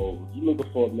survival mode. You're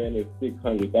looking for a man that's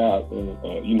 600,000,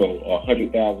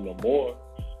 100,000 or more.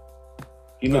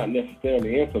 You're not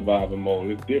necessarily in survival mode.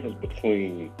 There's a difference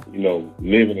between,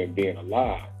 living and being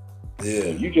alive. Yeah.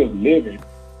 If you just living,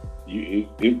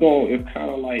 it's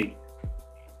kind of like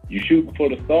you shooting for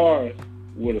the stars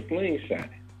with a slingshot.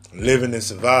 Living and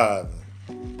surviving.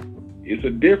 It's a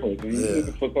difference. When you're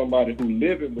looking for somebody who's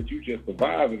living, but you just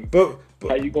surviving. But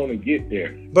how you going to get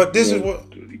there? But this is what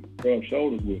rub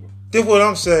shoulders with them. This what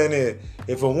I'm saying is,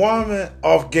 if a woman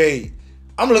off gate,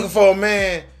 I'm looking for a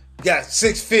man got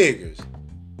 6 figures.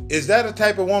 Is that a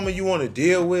type of woman you want to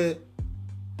deal with?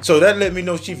 So that let me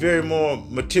know she very more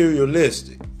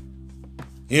materialistic.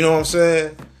 You know what I'm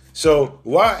saying? So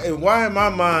why in my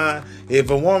mind, if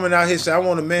a woman out here say I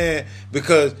want a man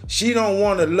because she don't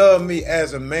want to love me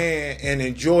as a man and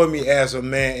enjoy me as a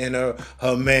man and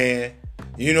her man,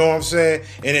 you know what I'm saying?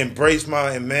 And embrace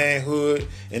my manhood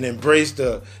and embrace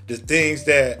the things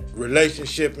that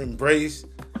relationship embrace,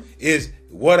 is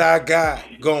what I got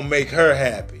gonna make her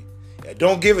happy.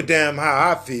 Don't give a damn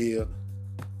how I feel.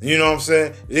 You know what I'm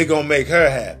saying? It's gonna make her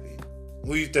happy.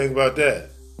 What do you think about that?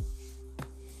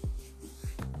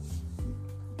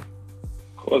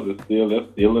 That's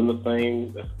still in the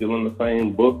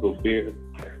same book of being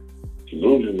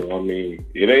delusional. I mean,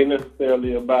 it ain't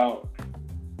necessarily about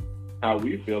how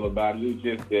we feel about it. It's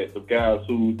just that the guys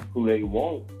who they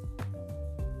want,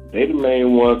 they the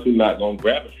main ones who not gonna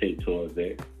gravitate towards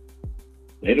that.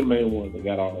 They the main ones that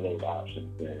got all of those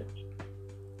options. And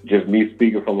just me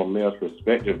speaking from a male's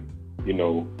perspective,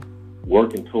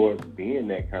 working towards being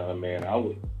that kind of man, I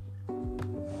would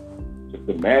just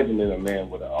imagining a man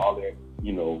with all that,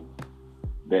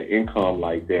 that income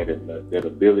like that and that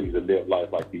ability to live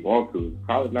life like he wants to,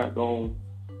 probably not going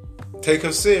to take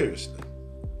her seriously.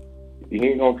 He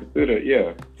ain't going to consider it,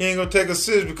 yeah. He ain't going to take her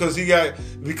seriously because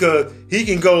he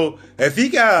can go, if he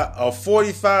got a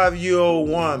 45-year-old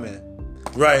woman,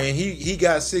 right, and he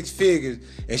got 6 figures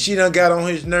and she done got on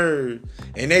his nerves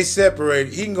and they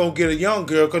separated, he can go get a young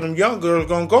girl because them young girls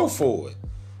going to go for it.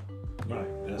 Right.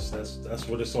 that's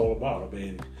what it's all about. I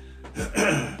mean,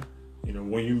 you know,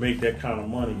 when you make that kind of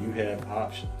money, you have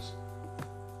options,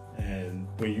 and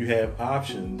when you have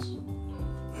options,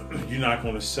 you're not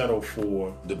going to settle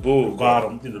for the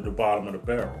bottom of the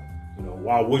barrel. You know,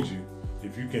 why would you?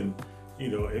 If you can, you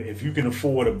know, if you can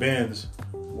afford a Benz,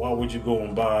 why would you go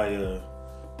and buy a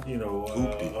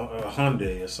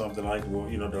Hyundai or something like, well,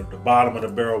 you know, the bottom of the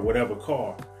barrel, whatever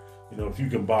car, you know, if you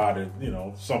can buy the, you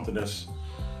know, something that's,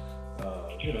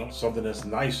 something that's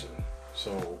nicer.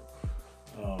 So,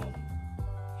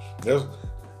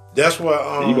 that's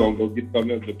why you gonna go get something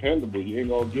that's dependable. You ain't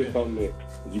gonna get something that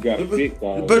you got to fix.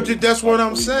 But that's what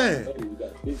I'm saying.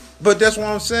 But that's what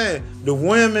I'm saying. The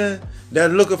women that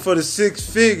are looking for the 6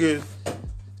 figures,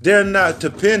 they're not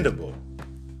dependable.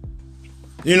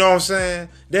 You know what I'm saying?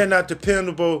 They're not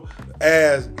dependable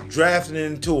as drafting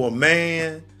into a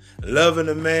man, loving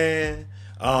a man,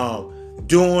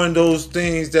 doing those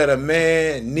things that a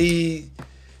man needs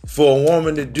for a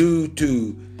woman to do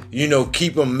to, you know,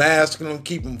 keep them masculine,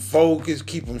 keep them focused,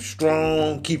 keep them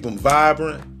strong, keep them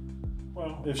vibrant.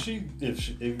 Well, if a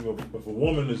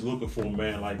woman is looking for a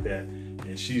man like that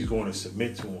and she's going to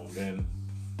submit to him, then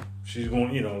she's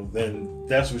going, you know, then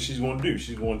that's what she's going to do.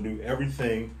 She's going to do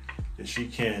everything that she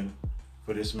can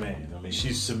for this man. I mean,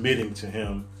 she's submitting to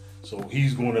him, so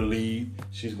he's going to lead.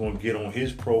 She's going to get on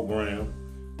his program,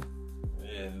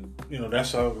 and you know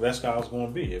that's how it's going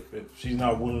to be. If she's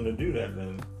not willing to do that,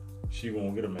 then she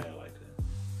won't get a man like that.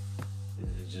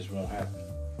 It just won't happen.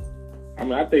 I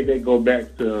mean, I think they go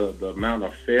back to the amount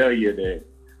of failure that,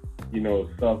 you know,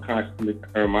 subconsciously in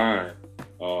her mind.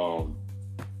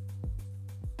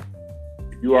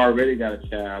 If you already got a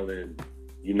child and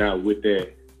you're not with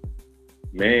that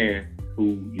man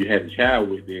who you had a child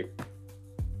with, then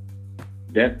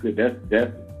that's good. That's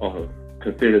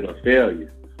considered a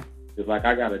failure. It's like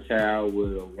I got a child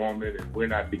with a woman and we're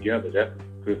not together. That's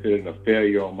considered a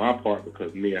failure on my part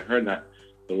because me and her not.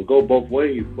 So it go both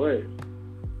ways, but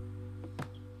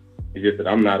it's just that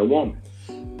I'm not a woman.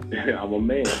 I'm a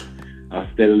man. I'm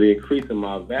steadily increasing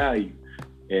my value,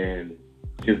 and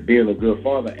just being a good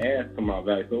father adds to my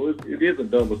value. So it is a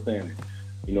double standard.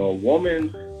 You know, a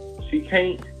woman, she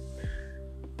can't.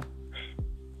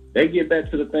 They get back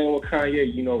to the thing with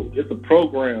Kanye. You know, it's a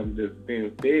program that's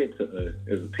being fed to us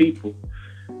as a people,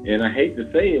 and I hate to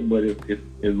say it, but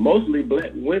it's mostly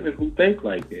black women who think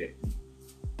like that.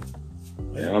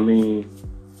 I mean,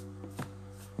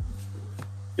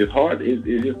 it's hard. It's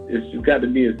just got to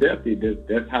be accepted.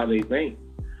 That's how they think,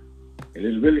 and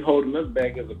it's really holding us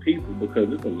back as a people because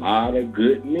there's a lot of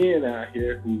good men out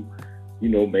here who, you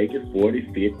know, making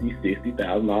 $40,000, $50,000,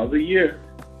 $60,000 a year,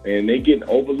 and they getting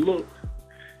overlooked.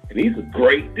 And he's a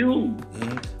great dude.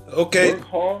 Mm-hmm. Okay. Work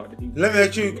hard. Let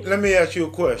me ask you a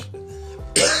question.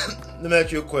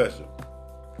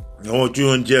 I want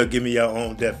you and Jeff give me your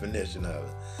own definition of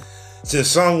it. Since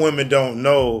some women don't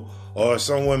know, or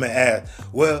some women ask,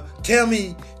 well, tell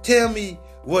me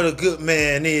what a good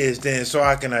man is, then, so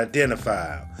I can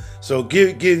identify him. So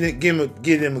give him a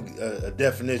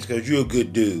definition, because you're a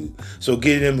good dude. So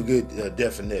give him a good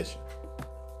definition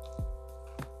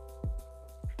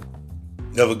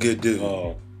of a good dude.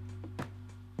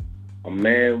 A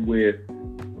man with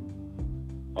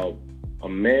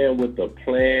a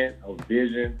plan, a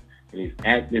vision, and he's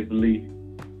actively,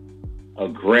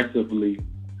 aggressively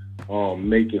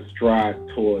making strides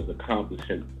towards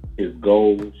accomplishing his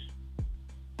goals.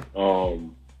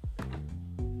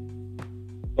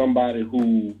 Somebody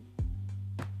who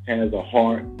has a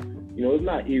heart. You know, it's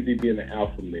not easy being an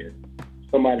alpha male.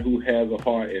 Somebody who has a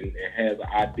heart and has an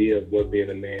idea of what being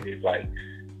a man is like.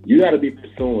 You got to be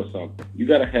pursuing something. You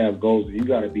got to have goals. And you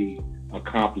got to be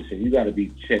accomplishing. You got to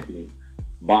be checking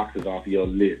boxes off your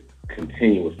list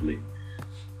continuously.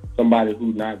 Somebody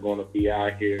who's not going to be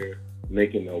out here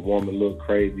making a woman look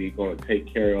crazy, going to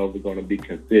take care of her, going to be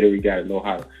considerate. You got to know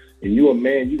how to. And you a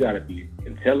man, you got to be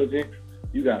intelligent.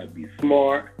 You got to be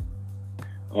smart.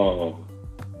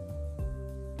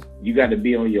 You got to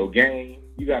be on your game.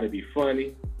 You got to be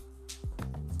funny.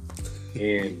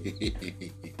 And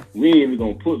we ain't even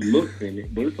going to put looks in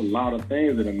it, but it's a lot of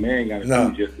things that a man got to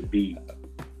do just to be.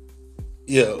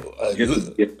 Just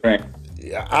to get back.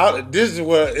 This is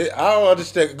what I don't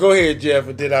understand. Go ahead, Jeff,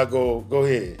 and then I'll go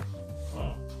ahead.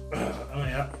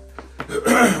 I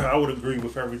would agree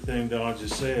with everything Don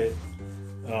just said.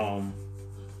 I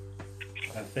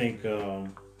think you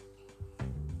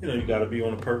know, you got to be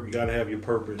on a purpose. You got to have your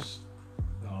purpose.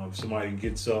 If somebody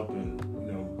gets up and,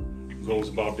 you know, goes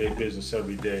about their business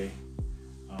every day.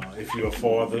 If you're a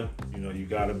father, you know, you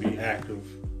got to be active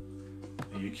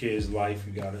in your kid's life.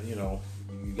 You got to, you know,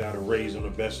 you got to raise them the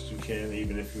best you can,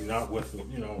 even if you're not with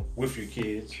with your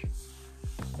kids.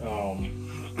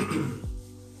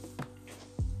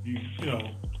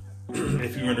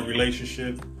 If you're in a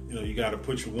relationship, you got to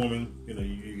put your woman.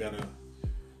 You got to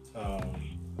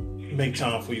make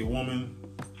time for your woman.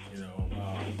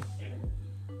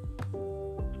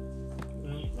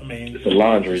 I mean, it's a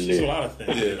laundry list. It's a lot of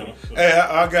things. Yeah. Hey,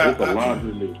 I got a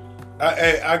laundry list.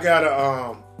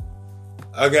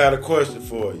 I got a question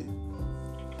for you.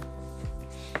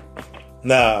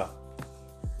 Now,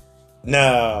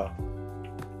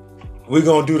 we're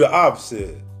gonna do the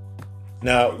opposite.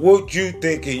 Now, what you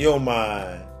think in your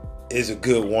mind is a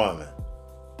good woman?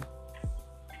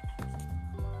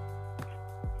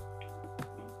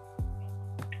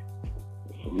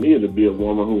 For me, to be a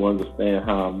woman who understands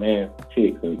how a man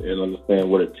ticks and understand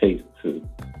what it takes to,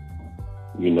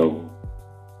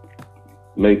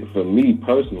 make, for me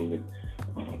personally,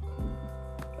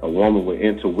 a woman with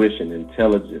intuition,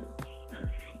 intelligence,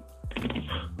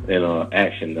 and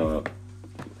action,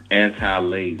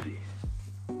 anti-lazy.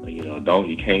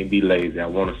 You can't be lazy. I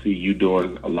want to see you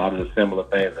doing a lot of the similar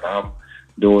things that I'm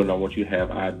doing. I want you to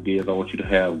have ideas. I want you to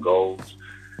have goals.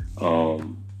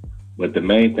 But the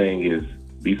main thing is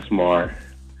be smart,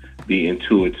 be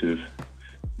intuitive,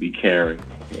 be caring,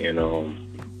 and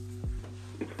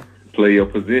play your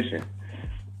position.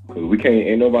 Because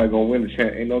ain't nobody gonna win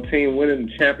ain't no team winning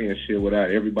the championship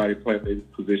without everybody playing their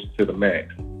position to the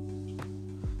max.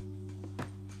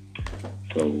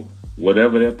 So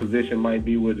whatever that position might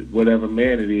be with whatever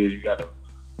man it is, you gotta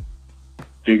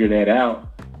figure that out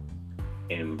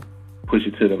and push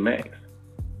it to the max.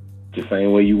 The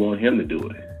same way you want him to do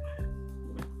it.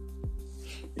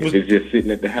 If it's just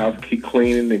sitting at the house, keep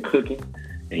cleaning and cooking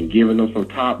and giving him some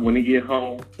top when he get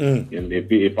home, and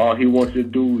if all he wants to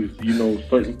do is,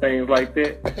 certain things like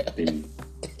that, then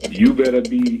you better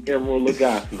be Emerald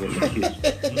Lagasse in the kitchen.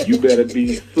 You better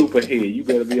be Superhead. You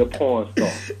better be a porn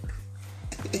star.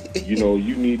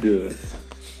 You need to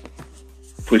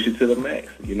push it to the max.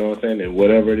 You know what I'm saying? And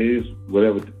whatever it is,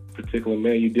 whatever particular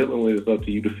man you're dealing with, it's up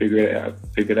to you to figure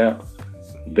it out.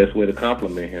 Best way to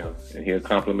compliment him, and he'll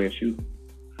compliment you.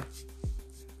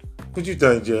 What you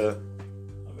think, Jeff?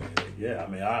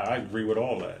 I agree with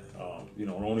all that.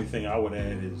 The only thing I would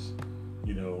add is,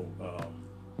 a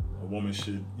woman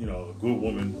should, a good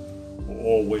woman will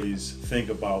always think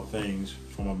about things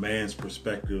from a man's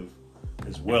perspective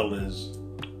as well as,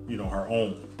 her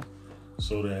own.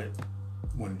 So that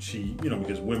when she,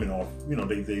 because women are,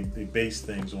 they base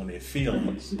things on their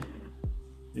feelings.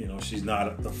 She's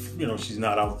not, she's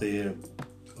not out there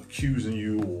accusing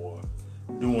you or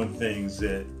doing things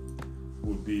that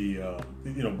would be,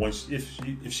 once if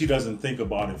she doesn't think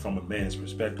about it from a man's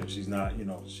perspective, she's not,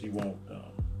 she won't,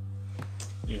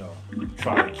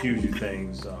 try to accuse you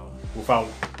things without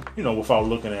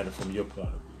looking at it from your point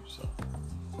of view. So,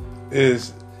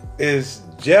 is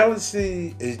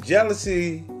jealousy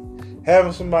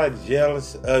having somebody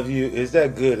jealous of you? Is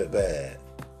that good or bad?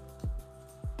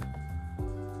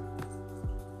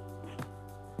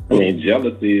 I mean,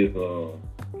 jealousy is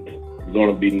going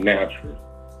to be natural.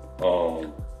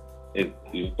 It's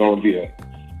going to be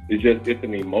it's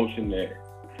an emotion that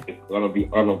it's going to be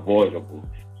unavoidable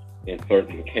in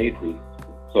certain cases.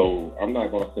 So I'm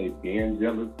not going to say being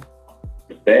jealous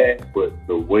is bad, but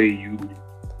the way you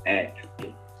act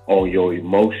on your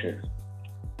emotions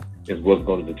is what's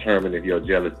going to determine if your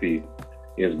jealousy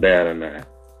is bad or not.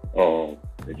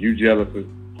 If you jealous,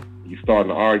 you start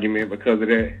an argument because of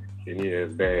that, then yeah,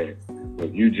 it's bad. But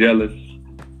if you jealous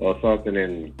or something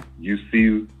and you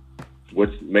see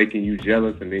what's making you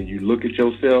jealous, and then you look at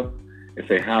yourself and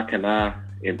say, how can I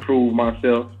improve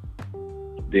myself?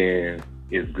 Then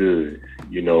it's good,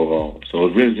 so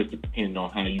it really just depends on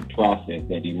how you process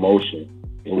that emotion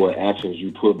and what actions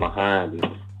you put behind it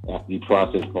after you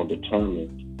process going to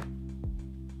determine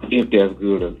if that's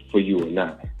good for you or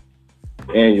not,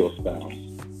 and your spouse.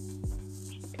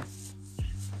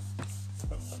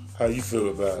 How you feel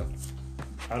about it?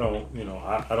 I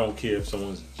don't care if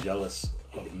someone's jealous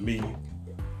of me.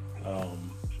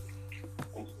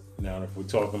 Now, if we're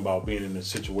talking about being in a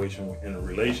situation, in a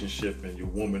relationship, and your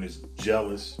woman is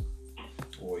jealous,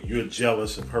 or you're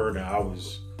jealous of her. Now,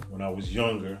 when I was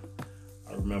younger,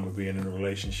 I remember being in a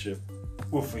relationship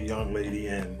with a young lady,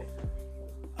 and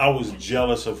I was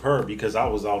jealous of her because I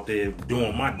was out there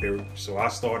doing my dirt. So I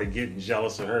started getting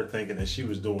jealous of her, thinking that she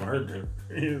was doing her dirt.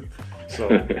 So,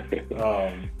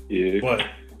 yeah. But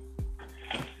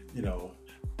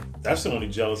that's the only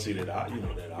jealousy that I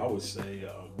would say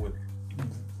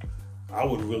I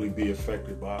would really be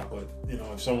affected by. But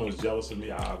if someone was jealous of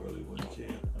me, I really wouldn't care.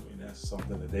 I mean, that's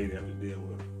something that they'd have to deal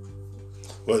with.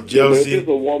 Well, jealousy. If it's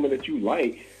a woman that you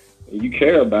like and you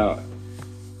care about,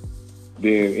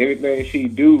 then anything she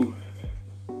do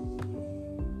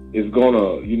is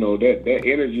gonna, that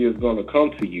energy is gonna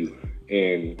come to you,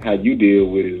 and how you deal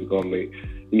with it is gonna make,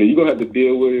 you're gonna have to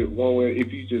deal with it one way.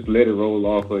 If you just let it roll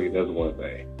off of you, that's one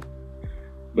thing.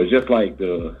 But just like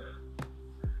a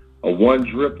one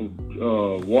drip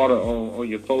of water on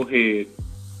your forehead,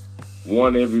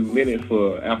 one every minute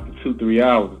for after 2-3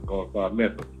 hours is gonna start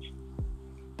messing with you.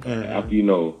 After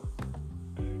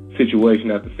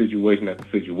situation after situation after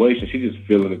situation, she just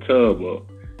filling the tub up,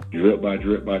 drip by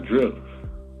drip by drip.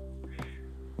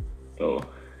 So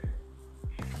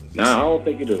now I don't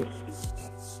think it'll.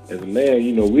 As a man,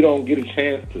 we don't get a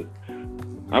chance to.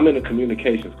 I'm in a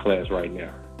communications class right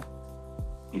now.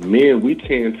 Men, we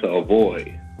tend to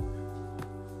avoid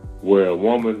where a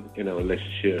woman in a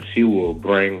relationship, she will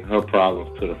bring her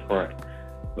problems to the front.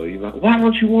 So you're like, why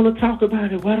don't you want to talk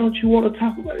about it? Why don't you want to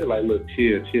talk about it? Like, look,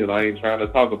 chill. I ain't trying to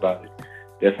talk about it.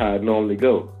 That's how it normally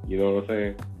go. You know what I'm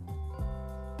saying?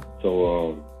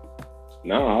 So,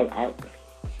 no,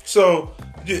 So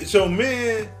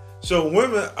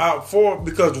women are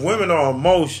because women are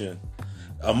emotional.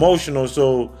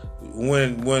 So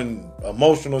when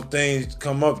emotional things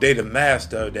come up, they the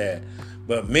master of that.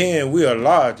 But men, we are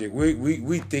logic.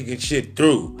 We thinking shit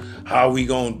through. How we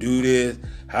gonna do this?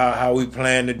 How we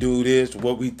plan to do this?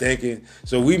 What we thinking?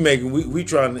 So we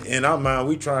trying to, in our mind,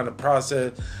 we trying to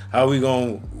process how we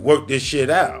gonna work this shit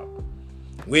out.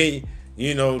 The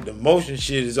emotion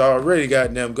shit is already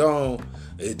goddamn gone.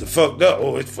 It's fucked up.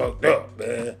 Oh, it's fucked up,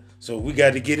 man. So we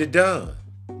got to get it done.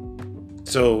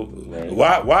 So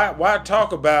why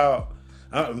talk about?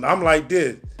 I'm like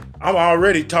this. I'm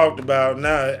already talked about.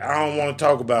 Now I don't want to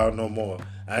talk about it no more.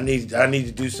 I need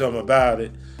to do something about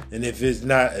it. And if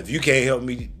you can't help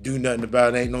me do nothing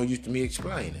about it, ain't no use to me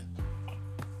explaining.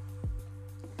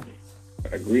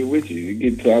 I agree with you.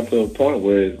 You get to a point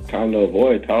where it's time to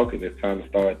avoid talking. It's time to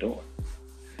start doing.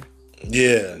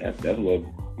 Yeah, that's what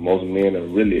most men are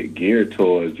really geared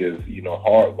towards. Just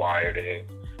hardwired. And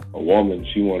a woman,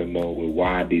 she want to know, well,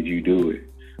 why did you do it?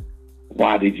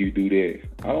 Why did you do that?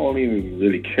 I don't even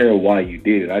really care why you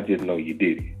did it. I just know you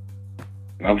did it.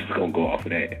 And I'm just going to go off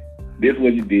of that. This is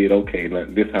what you did. Okay,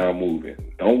 this how I'm moving.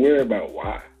 Don't worry about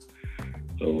why.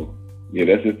 So, yeah,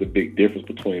 that's just a big difference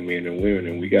between men and women.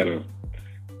 And we got to,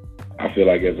 I feel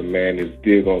like as a man, it's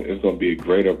going to be a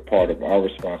greater part of our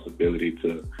responsibility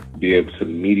to be able to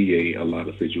mediate a lot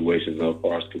of situations as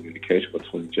far as communication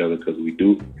between each other, because we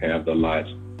do have the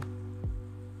logic.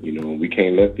 We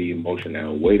can't let the emotion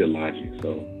outweigh the logic.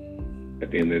 So at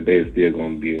the end of the day, it's still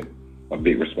going to be a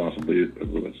big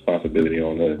responsibility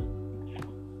on us.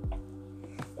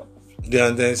 You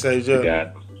understand, say, Joe?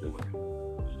 Yeah.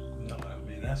 No, I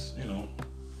mean that's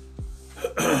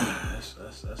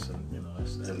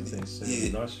that's everything said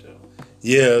in a nutshell.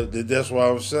 Yeah, that's what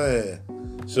I'm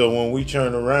saying. So when we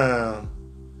turn around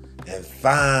and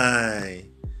find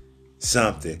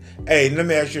something, hey, let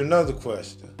me ask you another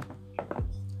question.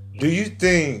 Do you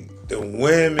think the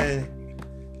women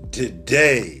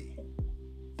today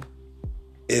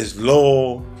is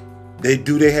loyal?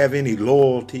 Do they have any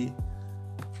loyalty?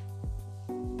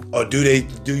 Or do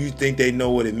you think they know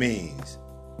what it means?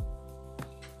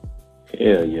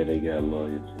 Hell yeah, they got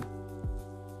loyalty.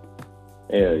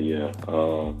 Hell yeah.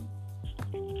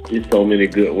 There's so many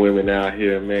good women out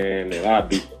here, man, and I'd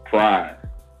be surprised.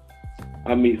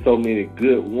 I meet so many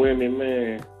good women,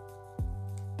 man.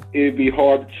 It'd be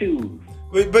hard to choose.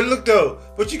 But look though,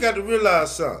 but you got to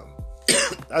realize something.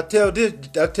 I tell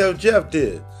Jeff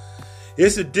this.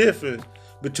 It's a difference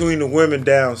between the women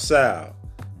down south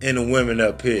and the women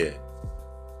up here.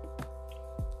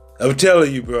 I'm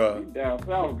telling you, bro. These down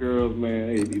south girls,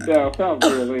 man. Hey, these down south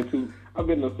girls ain't too. I've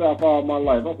been in the South all my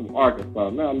life. I'm from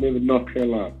Arkansas. Now I live in North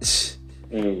Carolina.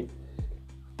 And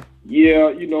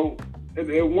yeah,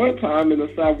 at one time in the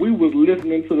South, we was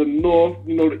listening to the North,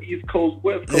 the East Coast,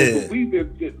 West Coast. Yeah. But we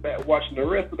been sitting back watching the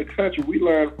rest of the country. We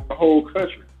learned from the whole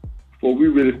country before we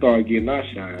really started getting our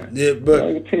shine. Yeah, but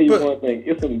I can tell you one thing: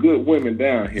 it's some good women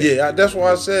down here. Yeah, that's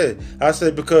what I said. I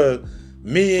said because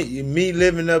me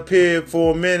living up here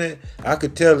for a minute, I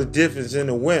could tell the difference in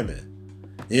the women.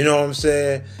 You know what I'm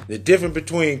saying? The difference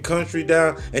between country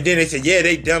down, and then they say, yeah,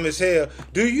 they dumb as hell.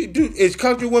 Is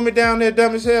country women down there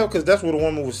dumb as hell? Because that's what a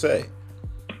woman would say.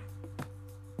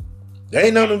 They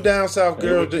ain't none of them down south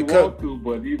girls that want to,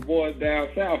 but these boys down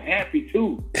south happy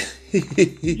too. You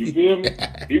feel me?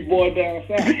 These boys down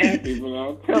south happy, man.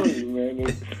 I'm telling you,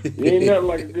 man. There ain't nothing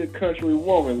like a good country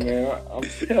woman, man. I'm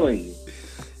telling you.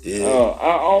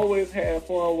 I always have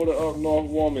fun with an up north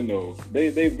woman though. They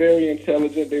very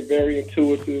intelligent, they very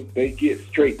intuitive, they get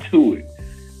straight to it.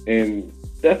 And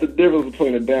that's the difference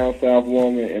between a down south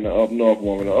woman and an up north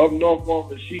woman. An up north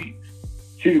woman,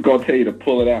 she's gonna tell you to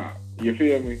pull it out. You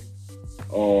feel me?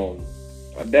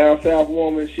 A down south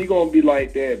woman, she gonna be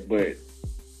like that, but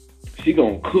she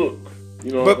gonna cook.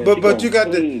 You know, but you got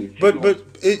clean.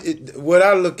 What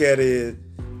I look at is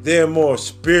they're more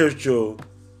spiritual,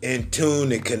 in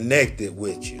tune, and connected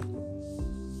with you.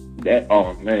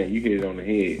 Man, you hit it on the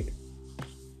head.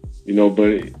 You know,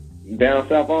 but down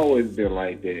south always been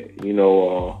like that. You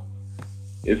know,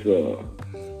 it's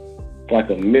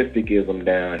like a mysticism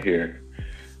down here,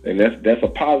 and that's a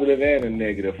positive and a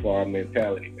negative for our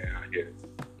mentality down here.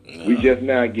 We just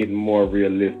now getting more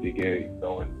realistic, and you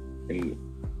know, in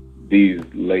these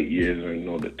late years, or you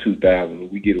know, the 2000s,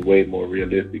 we get way more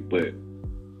realistic. But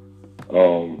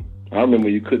I remember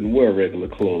you couldn't wear regular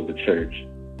clothes to church.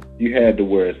 You had to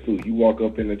wear a suit. You walk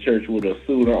up in the church with a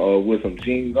suit or with some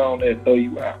jeans on, they'd throw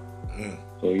you out.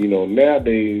 So, you know,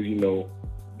 nowadays, you know,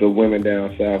 the women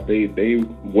down south, they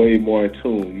way more in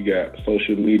tune. You got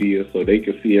social media, so they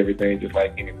can see everything just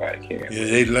like anybody can. Yeah,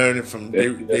 they learning from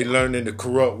they learning the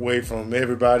corrupt way from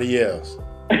everybody else.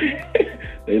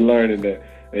 They learning that.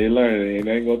 They learning it, and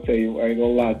I ain't gonna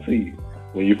lie to you.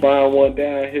 When you find one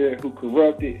down here who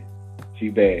corrupted, she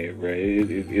bad, bro.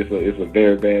 It's a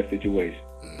very bad situation.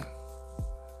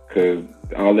 Cause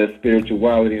all that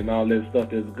spirituality and all that stuff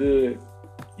that's good,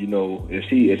 you know, if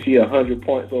she 100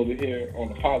 points over here on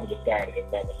the positive side of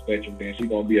the spectrum, then she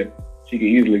can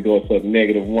easily go to a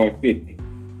negative 150.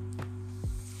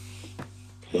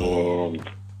 So,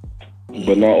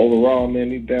 but no, overall, man,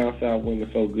 these down south women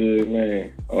so good,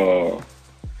 man.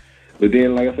 But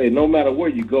then, like I say, no matter where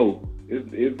you go,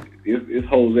 it's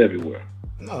hoes everywhere.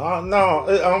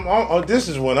 No. This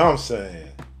is what I'm saying.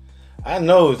 I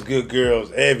know it's good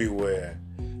girls everywhere,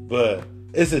 but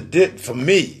for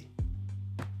me,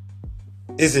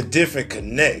 it's a different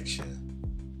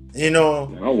connection. You know,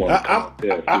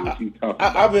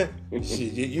 I've been.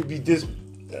 You be this.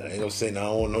 I ain't gonna say no. I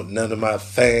don't want none of my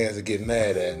fans to get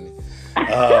mad at me.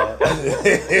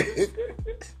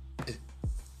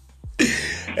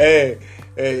 Hey,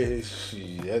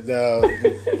 shit.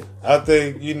 I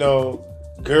think, you know,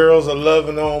 girls are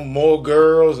loving on more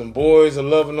girls and boys are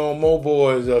loving on more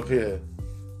boys up here.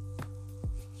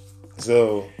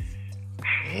 So,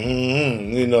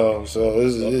 you know, so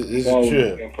it's always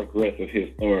true. Been progressive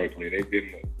historically. They've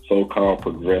been the so-called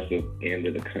progressive end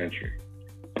of the country.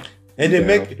 And they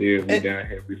make we down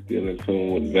here, we still in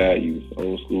tune with values,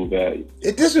 old school values.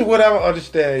 This is what I don't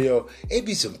understand, yo. It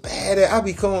be some badass. I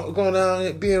be going down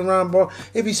there, being around bar.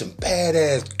 It be some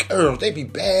badass girls. They be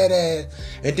badass,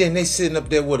 and then they sitting up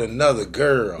there with another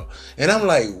girl, and I'm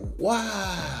like,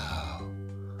 wow.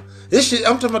 This shit.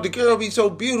 I'm talking about the girl be so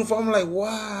beautiful. I'm like,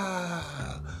 wow.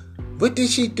 What did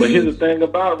she do? But here's the thing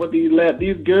about what these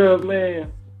girls,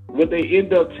 man. What they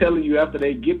end up telling you after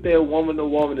they get their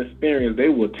woman-to-woman experience, they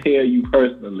will tell you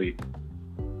personally,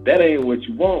 that ain't what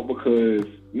you want, because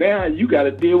now you got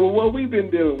to deal with what we've been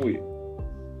dealing with.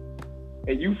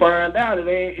 And you find out it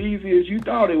ain't easy as you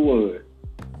thought it was.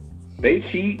 They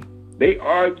cheat, they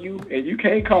argue, and you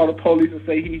can't call the police and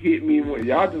say he hit me.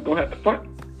 Y'all just gonna have to fight.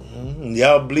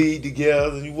 Y'all bleed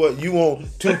together. You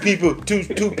want two people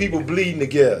bleeding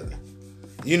together.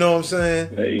 You know what I'm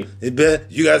saying? Hey.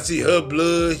 You gotta see her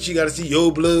blood. She gotta see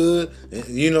your blood.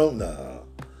 You know, nah.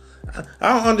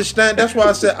 I don't understand. That's why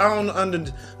I said I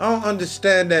don't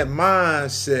understand that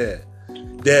mindset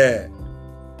that,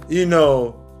 you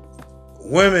know,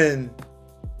 women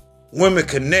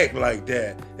connect like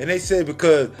that, and they say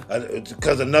because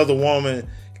another woman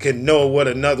can know what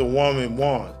another woman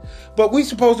wants. But we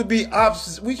supposed to be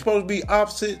opposite. We supposed to be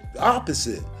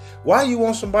opposite. Why you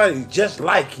want somebody just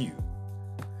like you?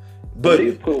 But at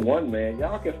least put one man.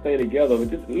 Y'all can stay together,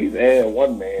 but just at least add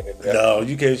one man in there. No,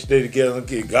 you can't stay together.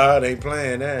 God ain't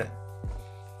playing that.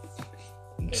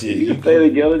 Shit, you can stay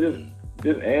together.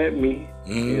 Just add me,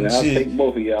 and I'll take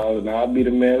both of y'all, and I'll be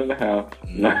the man in the house.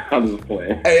 Nah, I'm just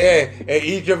playing. Hey,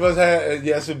 each of us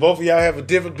have. So both of y'all have a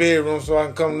different bedroom, so I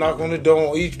can come knock on the door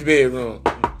on each bedroom.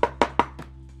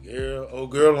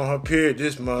 Girl on her period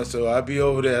this month, so I'll be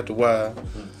over there after a while.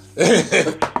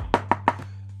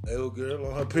 Old girl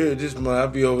on her period this month, I'll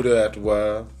be over there after a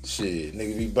while. Shit,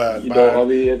 nigga be buying. You know, I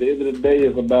mean, at the end of the day,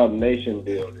 it's about nation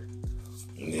building.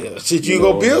 Yeah, shit, you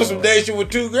go build some nation with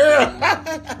two girls.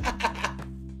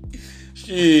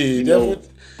 Shit,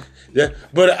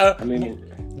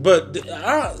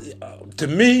 to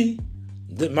me,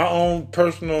 my own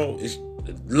personal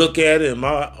look at it, and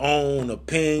my own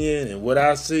opinion, and what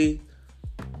I see,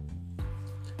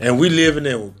 and we living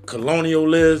in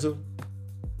colonialism.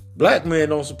 Black men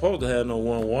don't supposed to have no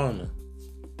one woman.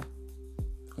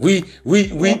 We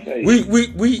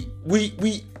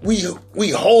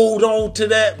hold on to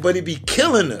that, but it be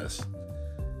killing us.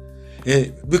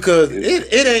 Because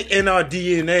it ain't in our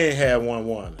DNA to have one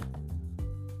woman.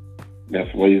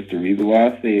 That's why it's the reason why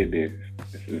I said this.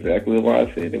 That's exactly why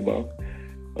I said it, bro.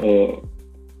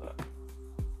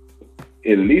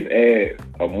 At least add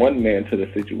a one man to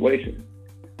the situation.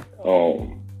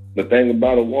 The thing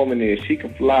about a woman is she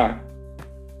can fly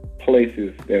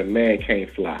places that a man can't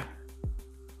fly.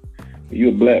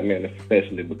 You're a black man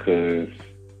especially, because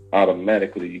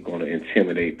automatically you're going to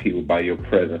intimidate people by your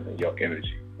presence and your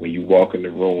energy. When you walk in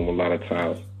the room, a lot of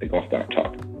times they're going to stop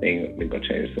talking. They're going to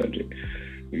change the subject.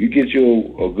 If you get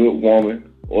you a good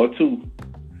woman or two,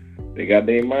 they got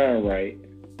their mind right,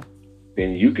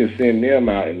 then you can send them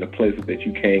out in the places that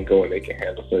you can't go and they can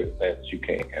handle certain things that you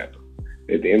can't handle.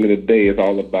 At the end of the day, it's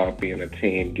all about being a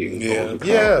team, getting goals.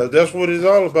 Yeah, that's what it's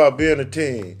all about, being a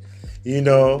team. You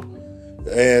know,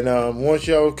 and once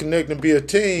y'all connect and be a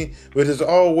team, but it's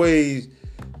always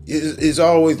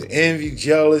envy,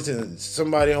 jealous, and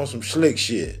somebody on some slick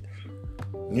shit.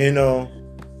 You know,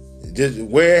 just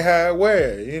wear how I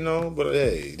wear. You know, but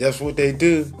hey, that's what they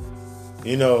do.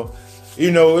 You know,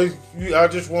 I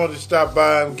just wanted to stop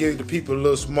by and give the people a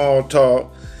little small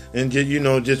talk. And just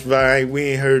we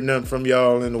ain't heard nothing from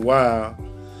y'all in a while.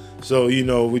 So,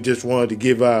 we just wanted to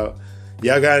give out.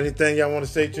 Y'all got anything y'all want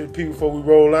to say to the people before we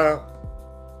roll out?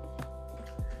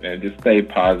 And just stay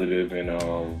positive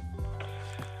and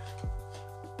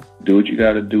do what you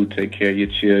got to do. Take care of your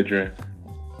children.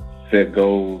 Set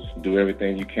goals. Do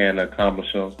everything you can to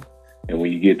accomplish them. And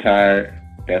when you get tired,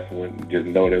 that's when, just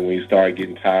know that when you start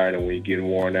getting tired and when you get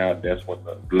worn out, that's when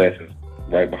the blessings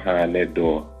right behind that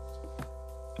door.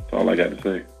 That's all I got to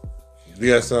say.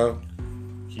 Yes, sir.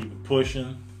 Keep it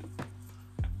pushing.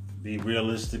 Be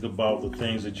realistic about the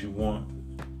things that you want.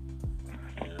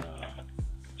 And,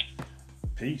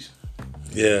 peace.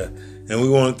 Yeah. And we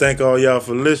want to thank all y'all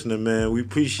for listening, man. We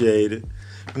appreciate it.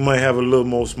 We might have a little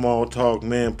more small talk,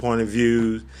 man, point of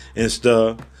views and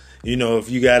stuff. If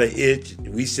you got an itch,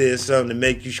 we said something to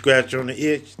make you scratch on the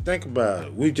itch, think about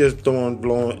it. We just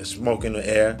blowing smoke in the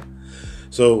air.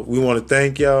 So we want to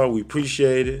thank y'all. We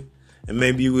appreciate it. And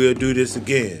maybe we'll do this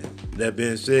again. That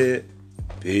being said,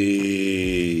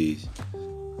 peace.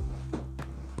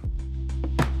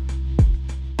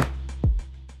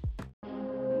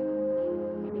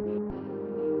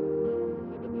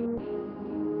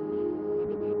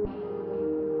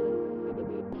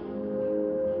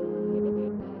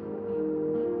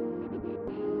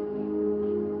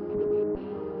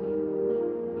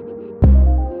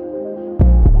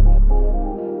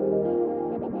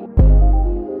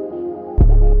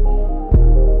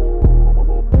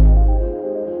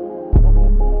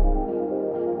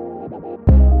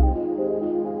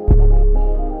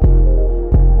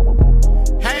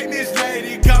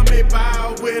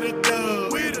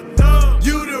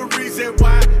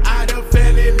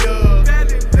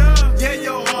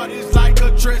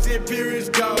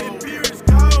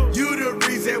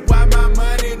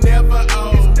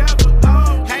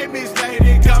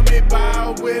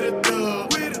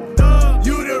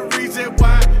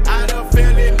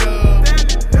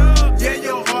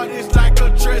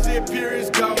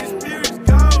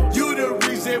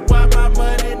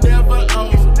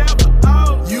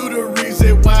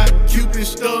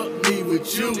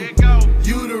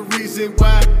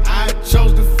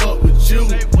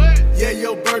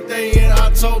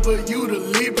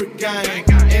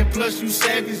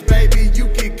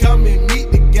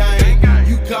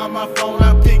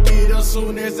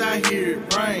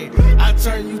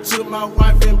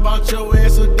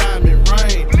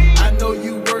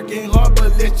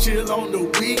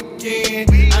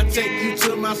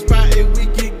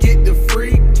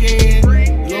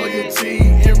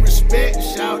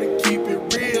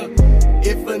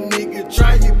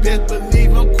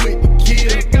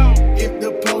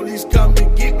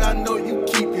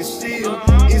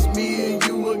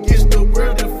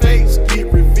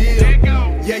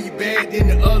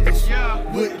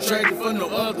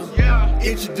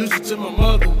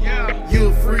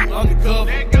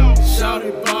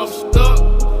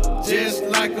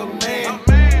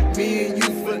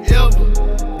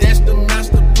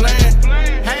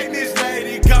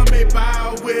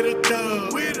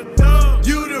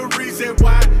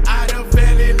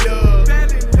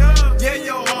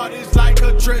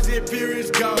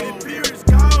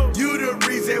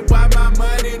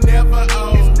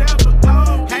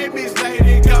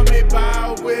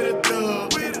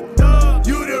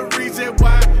 You the reason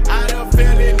why I done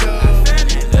fell in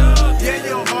love.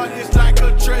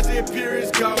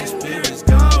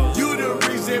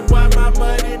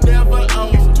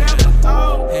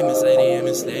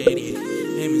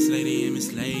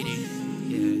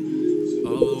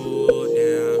 Oh,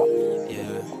 damn,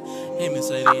 yeah. Hey, Miss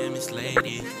Lady, hey, Miss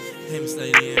Lady. Hey, Miss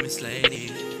Lady, hey, Miss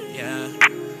Lady. Yeah,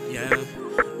 yeah,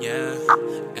 yeah.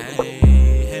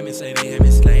 Hey, Miss Lady, hey,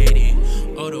 Miss Lady.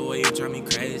 Oh, the way you drive me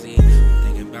crazy.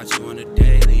 Thinking about you on the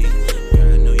daily.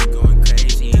 Girl, I know you going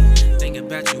crazy. Thinking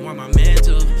about you on my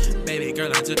mental. Baby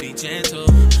girl, I to be gentle.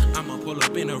 I'ma pull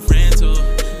up in a rental.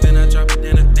 Then I drop it,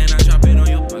 then I